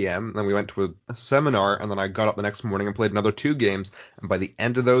 8 p.m. Then we went to a seminar, and then I got up the next morning and played another 2 games. And by the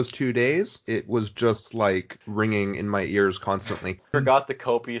end of those 2 days, it was just like ringing in my ears constantly. Forgot the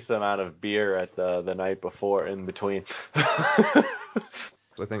copious amount of beer at the night before in between. I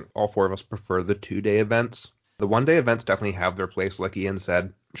think all 4 of us prefer the 2-day events. The 1-day events definitely have their place, like Ian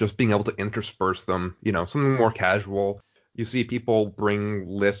said. Just being able to intersperse them, something more casual. You see people bring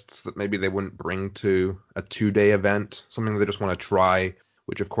lists that maybe they wouldn't bring to a 2-day event, something they just want to try,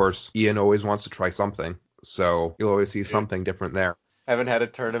 which of course Ian always wants to try something. So you'll always see something different there. I haven't had a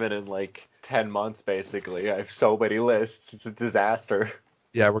tournament in like 10 months, basically. I have so many lists. It's a disaster.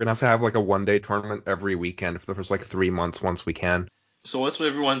 Yeah, we're going to have like a 1-day tournament every weekend for the first like 3 months once we can. So what's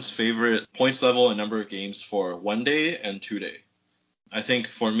everyone's favorite points level and number of games for 1-day and 2-day? I think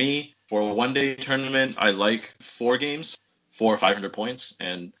for me, for a 1-day tournament, I like 4 games, 4 or 500 points.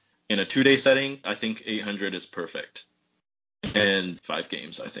 And in a 2-day setting, I think 800 is perfect. And 5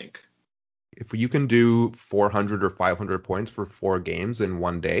 games, I think. If you can do 400 or 500 points for 4 games in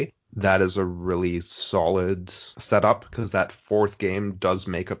 1 day, that is a really solid setup, because that 4th game does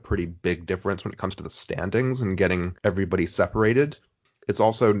make a pretty big difference when it comes to the standings and getting everybody separated. It's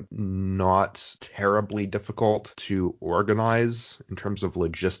also not terribly difficult to organize in terms of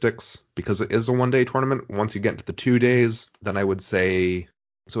logistics because it is a 1-day tournament. Once you get into the 2 days, then I would say,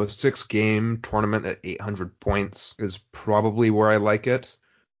 so a 6-game tournament at 800 points is probably where I like it.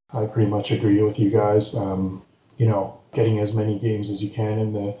 I pretty much agree with you guys. Getting as many games as you can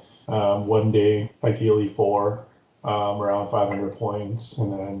in the 1 day, ideally 4, around 500 points,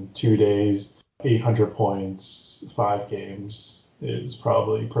 and then 2 days, 800 points, 5 games is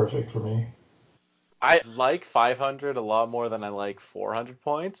probably perfect for me. I like 500 a lot more than I like 400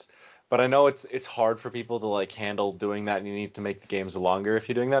 points, but I know it's hard for people to like handle doing that, and you need to make the games longer if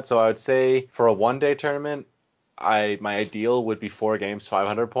you're doing that. So I would say for a 1-day tournament, my ideal would be 4 games,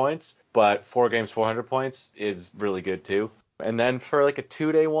 500 points, but 4 games, 400 points is really good too. And then for like a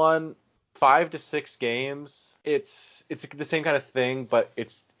 2-day one, 5 to 6 games, it's the same kind of thing, but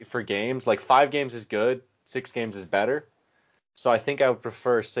it's for games. Like 5 games is good, 6 games is better. So I think I would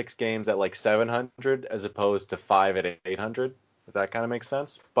prefer 6 games at like 700 as opposed to 5 at 800, if that kind of makes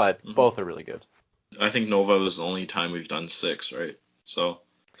sense. But both are really good. I think Nova was the only time we've done 6, right? So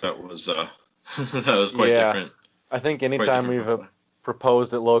that was that was quite different. I think anytime we've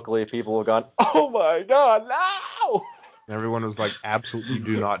proposed it locally, people have gone, "Oh my God, no!" Everyone was like, absolutely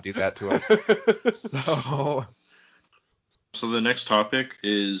do not do that to us. So the next topic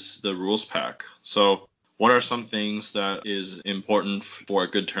is the rules pack. So what are some things that is important for a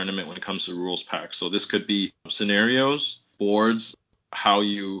good tournament when it comes to rules packs? So this could be scenarios, boards, how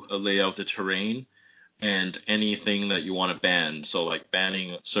you lay out the terrain, and anything that you want to ban. So like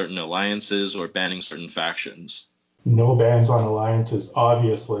banning certain alliances or banning certain factions. No bans on alliances,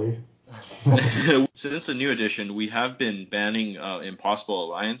 obviously. Since the new edition, we have been banning impossible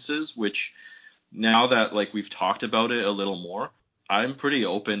alliances, which now that like we've talked about it a little more, I'm pretty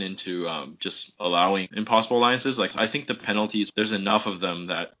open into just allowing impossible alliances. Like I think the penalties, there's enough of them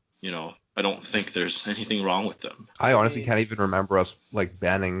that, I don't think there's anything wrong with them. I honestly can't even remember us like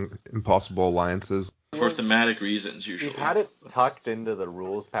banning impossible alliances. For thematic reasons, usually. We've had it tucked into the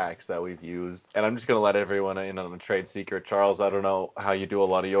rules packs that we've used, and I'm just going to let everyone in on a trade secret. Charles, I don't know how you do a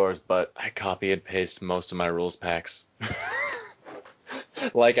lot of yours, but I copy and paste most of my rules packs.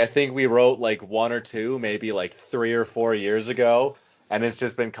 Like, I think we wrote like one or two, maybe like 3 or 4 years ago, and it's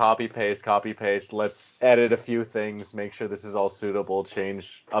just been copy, paste, let's edit a few things, make sure this is all suitable,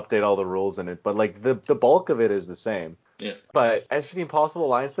 change, update all the rules in it, but like the bulk of it is the same. Yeah. But as for the Impossible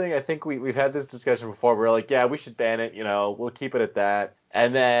Alliance thing, I think we've had this discussion before. We're like, yeah, we should ban it. We'll keep it at that.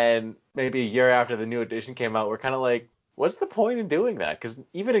 And then maybe a year after the new edition came out, we're kind of like, what's the point in doing that? Because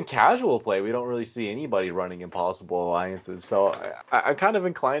even in casual play, we don't really see anybody running Impossible Alliances. So I'm kind of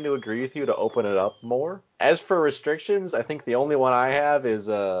inclined to agree with you to open it up more. As for restrictions, I think the only one I have is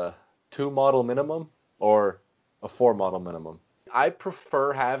a 2 model minimum or a 4 model minimum. I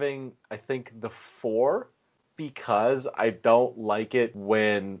prefer having, I think, the 4. Because I don't like it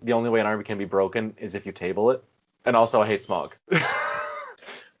when the only way an army can be broken is if you table it. And also I hate Smog.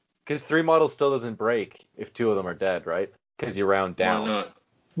 Because 3 models still doesn't break if 2 of them are dead, right? Because you round down. Why not?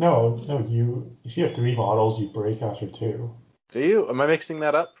 No, if you have 3 models, you break after 2. Do you? Am I mixing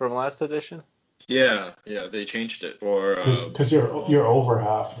that up from last edition? Yeah, they changed it for... Because you're over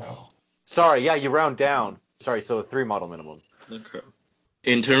half now. Sorry, yeah, you round down. Sorry, so a 3 model minimum. Okay.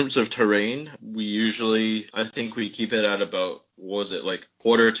 In terms of terrain, I think we keep it at about, like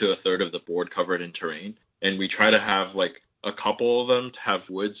quarter to a third of the board covered in terrain. And we try to have like a couple of them to have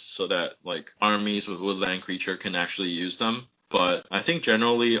woods so that like armies with woodland creature can actually use them. But I think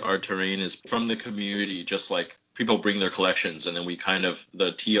generally our terrain is from the community, just like people bring their collections and then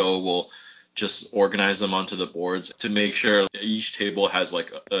the TO will just organize them onto the boards to make sure each table has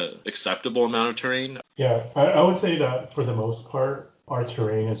like an acceptable amount of terrain. Yeah, I would say that for the most part, our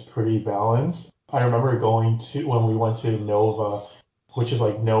terrain is pretty balanced. I remember when we went to Nova, which is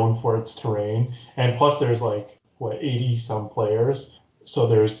like known for its terrain, and plus there's like 80 some players, so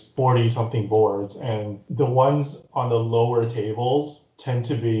there's 40 something boards, and the ones on the lower tables tend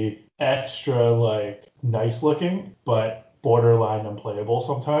to be extra like nice looking, but borderline unplayable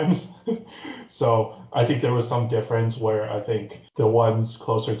sometimes. So I think there was some difference where I think the ones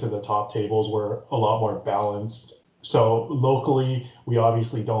closer to the top tables were a lot more balanced. So locally, we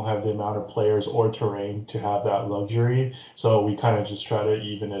obviously don't have the amount of players or terrain to have that luxury. So we kind of just try to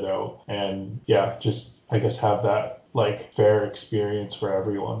even it out and just I guess have that like fair experience for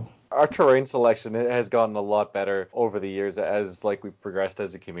everyone. Our terrain selection, it has gotten a lot better over the years as like we've progressed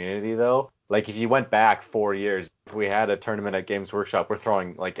as a community though. Like if you went back 4 years, if we had a tournament at Games Workshop, we're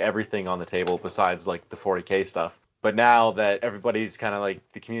throwing like everything on the table besides like the 40K stuff. But now that everybody's kind of like,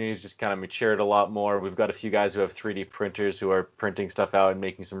 the community's just kind of matured a lot more, we've got a few guys who have 3D printers who are printing stuff out and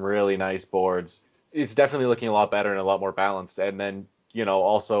making some really nice boards. It's definitely looking a lot better and a lot more balanced. And then,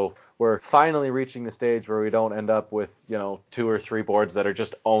 also we're finally reaching the stage where we don't end up with, 2 or 3 boards that are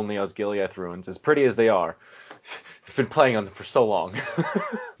just only Osgiliath ruins, as pretty as they are. I've been playing on them for so long.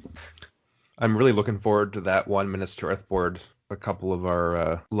 I'm really looking forward to that one Minas Tirith board a couple of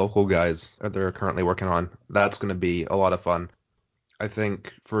our local guys they're currently working on. That's going to be a lot of fun. I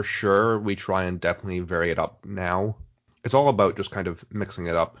think for sure we try and definitely vary it up now. It's all about just kind of mixing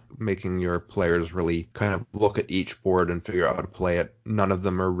it up, making your players really kind of look at each board and figure out how to play it. None of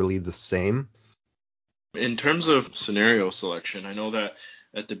them are really the same. In terms of scenario selection, I know that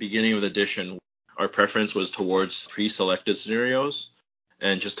at the beginning of the edition, our preference was towards pre-selected scenarios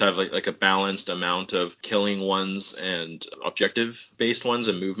and just have like a balanced amount of killing ones and objective-based ones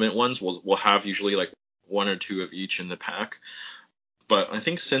and movement ones. We'll have usually like 1 or 2 of each in the pack. But I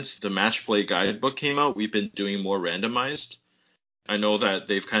think since the Match Play guidebook came out, we've been doing more randomized. I know that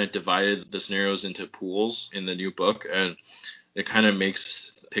they've kind of divided the scenarios into pools in the new book, and it kind of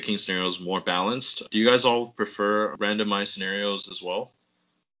makes picking scenarios more balanced. Do you guys all prefer randomized scenarios as well?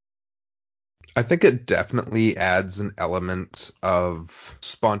 I think it definitely adds an element of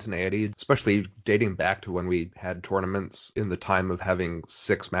spontaneity, especially dating back to when we had tournaments in the time of having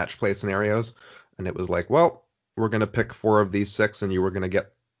 6 match play scenarios. And it was like, well, we're going to pick 4 of these 6 and you were going to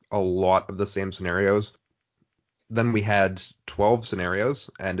get a lot of the same scenarios. Then we had 12 scenarios,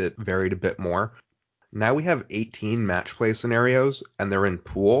 and it varied a bit more. Now we have 18 match play scenarios, and they're in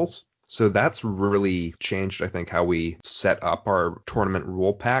pools. So that's really changed, I think, how we set up our tournament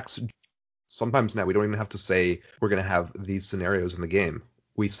rule packs. Sometimes now we don't even have to say we're going to have these scenarios in the game.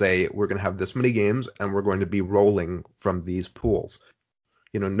 We say we're going to have this many games, and we're going to be rolling from these pools.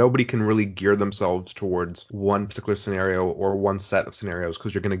 Nobody can really gear themselves towards one particular scenario or one set of scenarios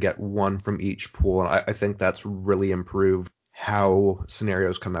because you're going to get one from each pool. And I think that's really improved how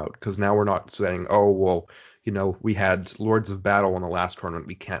scenarios come out, because now we're not saying, oh, well, we had Lords of Battle in the last tournament.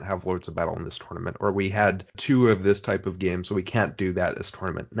 We can't have Lords of Battle in this tournament. Or we had 2 of this type of game, so we can't do that this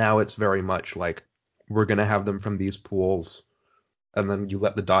tournament. Now it's very much like we're going to have them from these pools, and then you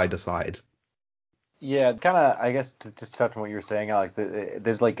let the die decide. Yeah, kind of, I guess, to just touch on what you were saying, Alex,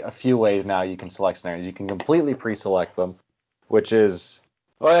 there's like a few ways now you can select scenarios. You can completely pre-select them, which is,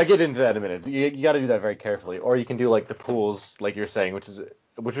 well, I'll get into that in a minute. You got to do that very carefully. Or you can do like the pools, like you're saying, which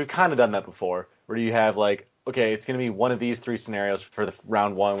we've kind of done that before, where you have like, okay, it's going to be one of these 3 scenarios for the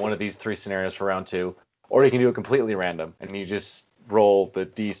round 1, one of these 3 scenarios for round 2. Or you can do it completely random, and you just roll the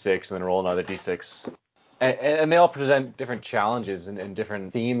d6 and then roll another d6. And they all present different challenges and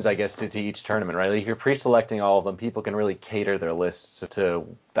different themes, I guess, to each tournament, right? Like if you're pre-selecting all of them, people can really cater their lists to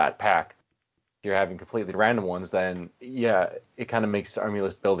that pack. If you're having completely random ones, then, yeah, it kind of makes army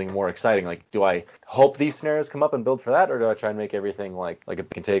list building more exciting. Like, do I hope these scenarios come up and build for that, or do I try and make everything like it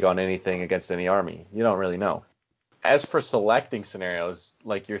can take on anything against any army? You don't really know. As for selecting scenarios,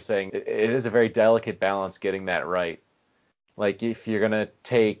 like you're saying, it is a very delicate balance getting that right. Like, if you're going to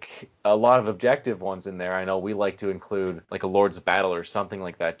take a lot of objective ones in there, I know we like to include, like, a Lord's Battle or something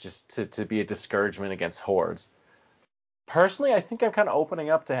like that, just to be a discouragement against hordes. Personally, I think I'm kind of opening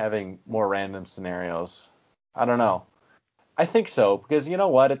up to having more random scenarios. I don't know. I think so, because you know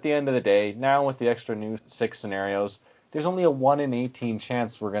what? At the end of the day, now with the extra new 6 scenarios, there's only a 1 in 18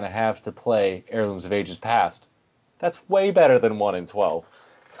 chance we're going to have to play Heirlooms of Ages Past. That's way better than 1 in 12.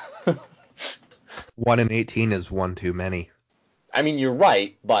 1 in 18 is one too many. I mean, you're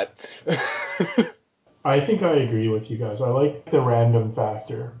right, but... I think I agree with you guys. I like the random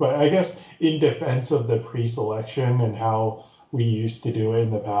factor, but I guess in defense of the pre-selection and how we used to do it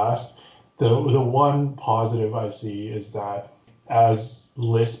in the past, the one positive I see is that as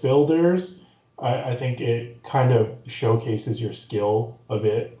list builders, I think it kind of showcases your skill a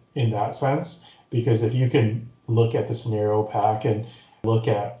bit in that sense, because if you can look at the scenario pack and look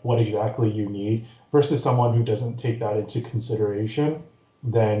at what exactly you need versus someone who doesn't take that into consideration,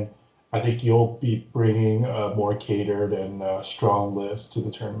 then I think you'll be bringing a more catered and strong list to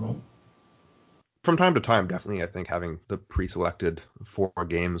the tournament. From time to time, definitely, I think having the pre-selected 4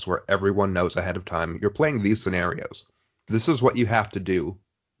 games where everyone knows ahead of time, you're playing these scenarios. This is what you have to do.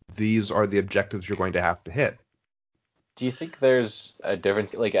 These are the objectives you're going to have to hit. Do you think there's a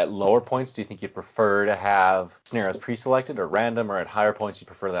difference, like at lower points, do you think you prefer to have scenarios pre-selected or random, or at higher points you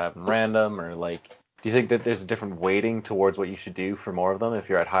prefer to have them random, or like, do you think that there's a different weighting towards what you should do for more of them if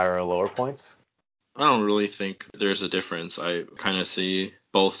you're at higher or lower points? I don't really think there's a difference. I kind of see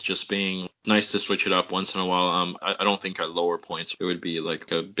both just being nice to switch it up once in a while. I don't think at lower points it would be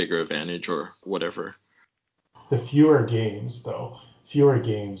like a bigger advantage or whatever. The fewer games,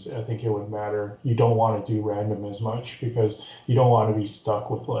 I think it would matter. You don't want to do random as much because you don't want to be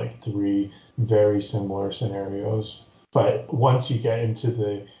stuck with like 3 very similar scenarios. But once you get into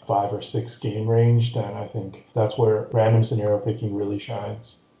the 5 or 6 game range, then I think that's where random scenario picking really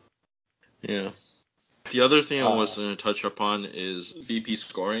shines. Yeah. The other thing I was going to touch upon is VP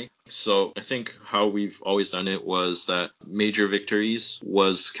scoring. So I think how we've always done it was that major victories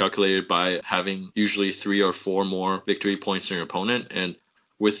was calculated by having usually 3 or 4 more victory points than your opponent. And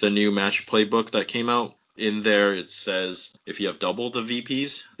with the new match playbook that came out, in there it says if you have double the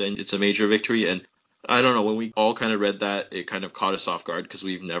VPs, then it's a major victory. And I don't know, when we all kind of read that, it kind of caught us off guard because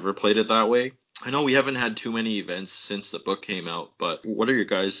we've never played it that way. I know we haven't had too many events since the book came out, but what are your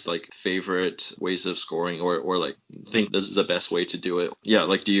guys' like favorite ways of scoring or like think this is the best way to do it? Yeah,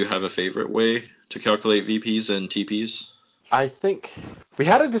 like do you have a favorite way to calculate VPs and TPs? I think we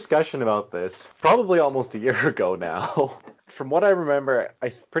had a discussion about this probably almost a year ago now. From what I remember,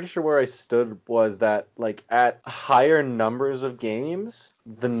 I'm pretty sure where I stood was that like at higher numbers of games,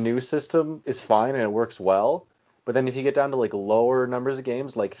 the new system is fine and it works well. But then if you get down to like lower numbers of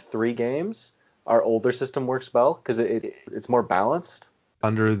games, like 3 games, our older system works well because it's more balanced.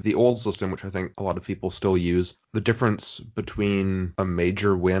 Under the old system, which I think a lot of people still use, the difference between a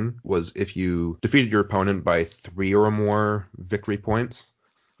major win was if you defeated your opponent by 3 or more victory points.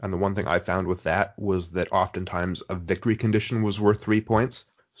 And the one thing I found with that was that oftentimes a victory condition was worth 3 points.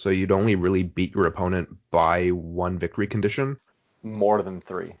 So you'd only really beat your opponent by 1 victory condition. More than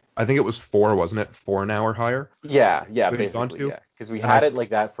 3. I think it was 4, wasn't it? 4 now or higher? Yeah, We had gone basically, to? yeah. Because we And had I- it like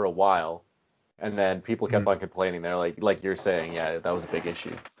that for a while, and then people kept Mhm. on complaining. They're like you're saying, yeah, that was a big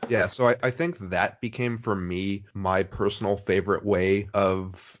issue. Yeah, so I think that became for me my personal favorite way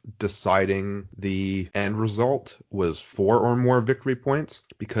of deciding the end result was 4 or more victory points,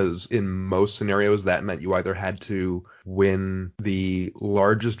 because in most scenarios that meant you either had to win the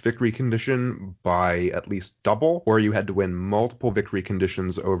largest victory condition by at least double, or you had to win multiple victory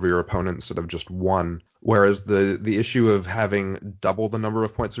conditions over your opponent instead of just one. Whereas the issue of having double the number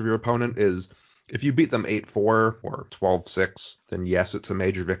of points of your opponent is if you beat them 8-4 or 12-6, then yes, it's a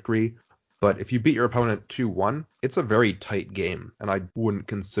major victory. But if you beat your opponent 2-1, it's a very tight game, and I wouldn't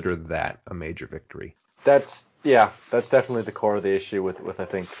consider that a major victory. That's definitely the core of the issue with I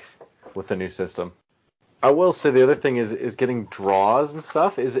think with the new system. I will say the other thing is getting draws and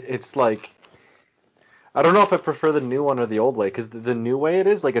stuff. It's like I don't know if I prefer the new one or the old way, because the new way it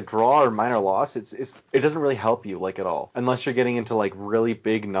is like a draw or minor loss. It doesn't really help you like at all, unless you're getting into like really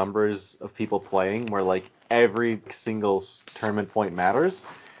big numbers of people playing, where like every single tournament point matters.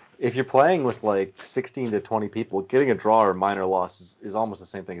 If you're playing with like 16 to 20 people, getting a draw or minor loss is almost the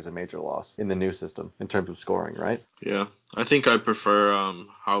same thing as a major loss in the new system in terms of scoring, right? Yeah, I think I prefer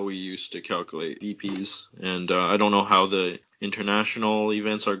how we used to calculate VPs, and I don't know how the international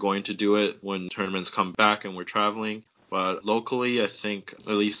events are going to do it when tournaments come back and we're traveling. But locally, I think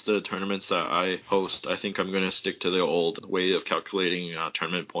at least the tournaments that I host, I think I'm going to stick to the old way of calculating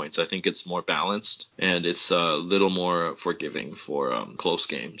tournament points. I think it's more balanced and it's a little more forgiving for close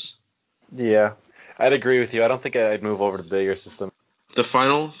games. Yeah, I'd agree with you. I don't think I'd move over to the bigger system. The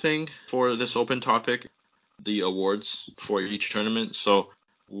final thing for this open topic, the awards for each tournament. So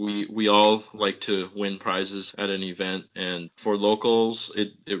we all like to win prizes at an event, and for locals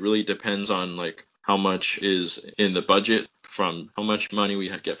it really depends on like how much is in the budget, from how much money we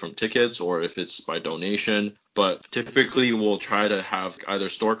get from tickets or if it's by donation. But typically we'll try to have either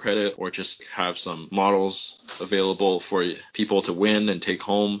store credit or just have some models available for people to win and take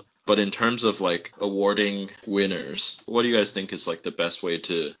home. But in terms of like awarding winners, what do you guys think is like the best way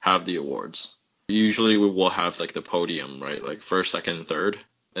to have the awards? Usually we will have like the podium, right? Like first, second, third,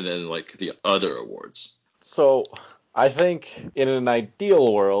 and then like the other awards. So I think in an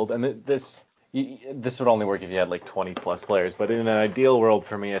ideal world, and this would only work if you had like 20 plus players, but in an ideal world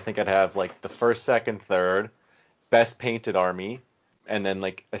for me, I think I'd have like the first, second, third, best painted army, and then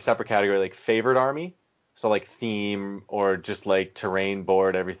like a separate category like favorite army. So like theme or just like terrain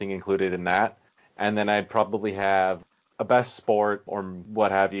board, everything included in that. And then I'd probably have a best sport or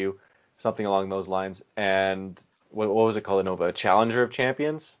what have you, something along those lines. And what was it called, Nova? A Challenger of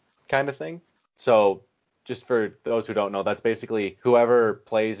Champions kind of thing. So just for those who don't know, that's basically whoever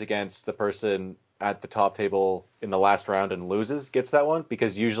plays against the person at the top table in the last round and loses gets that one,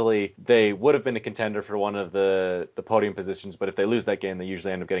 because usually they would have been a contender for one of the podium positions, but if they lose that game, they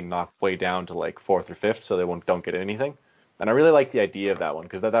usually end up getting knocked way down to like 4th or 5th, so they don't get anything. And I really like the idea of that one,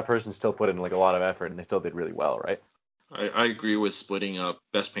 because that person still put in like a lot of effort and they still did really well, right? I agree with splitting up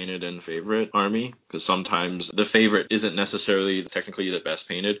best painted and favorite army, because sometimes the favorite isn't necessarily technically the best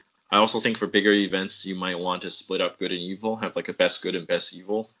painted. I also think for bigger events, you might want to split up good and evil, have like a best good and best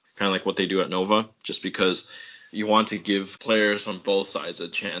evil, kind of like what they do at Nova, just because you want to give players on both sides a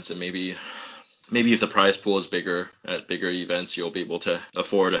chance, and maybe if the prize pool is bigger at bigger events, you'll be able to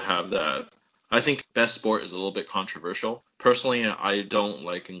afford to have that. I think best sport is a little bit controversial. Personally, I don't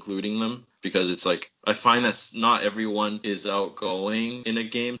like including them because it's like I find that not everyone is outgoing in a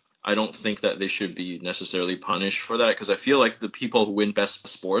game. I don't think that they should be necessarily punished for that, because I feel like the people who win best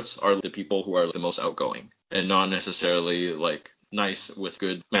sports are the people who are the most outgoing and not necessarily like nice with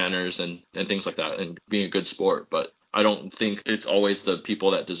good manners and things like that and being a good sport. But I don't think it's always the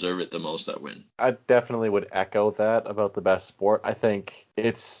people that deserve it the most that win. I definitely would echo that about the best sport. I think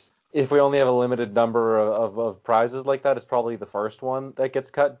if we only have a limited number of prizes like that, it's probably the first one that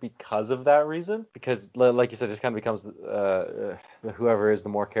gets cut because of that reason. Because, like you said, it just kind of becomes whoever is the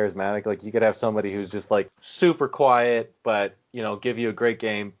more charismatic. Like, you could have somebody who's just, like, super quiet, but, give you a great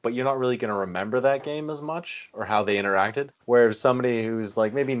game, but you're not really going to remember that game as much or how they interacted. Whereas somebody who's,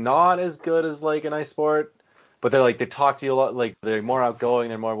 like, maybe not as good as, like, an ice sport, but they talk to you a lot, like they're more outgoing,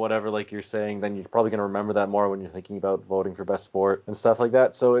 they're more whatever, like you're saying, then you're probably going to remember that more when you're thinking about voting for best sport and stuff like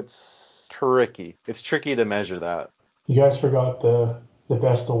that. So it's tricky. It's tricky to measure that. You guys forgot the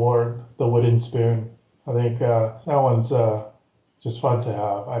best award, the wooden spoon. I think that one's just fun to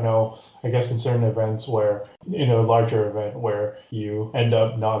have. I guess in certain events where, in a larger event where you end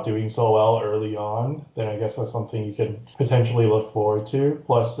up not doing so well early on, then I guess that's something you can potentially look forward to.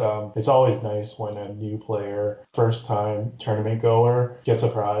 Plus, it's always nice when a new player, first time tournament goer, gets a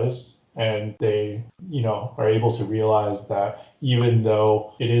prize and they, are able to realize that even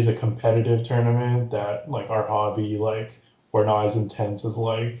though it is a competitive tournament, that like our hobby, like we're not as intense as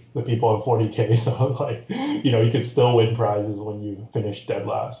like the people in 40K. So like, you could still win prizes when you finish dead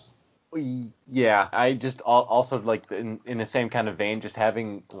last. Yeah, I just also like in the same kind of vein, just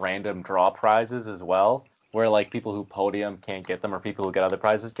having random draw prizes as well, where like people who podium can't get them or people who get other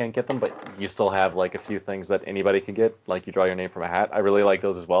prizes can't get them, but you still have like a few things that anybody can get, like you draw your name from a hat. I really like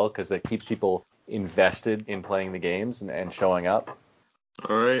those as well because it keeps people invested in playing the games and showing up.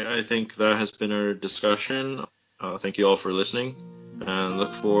 All right, I think that has been our discussion. Thank you all for listening, and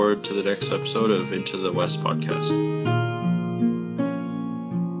look forward to the next episode of Into the West podcast.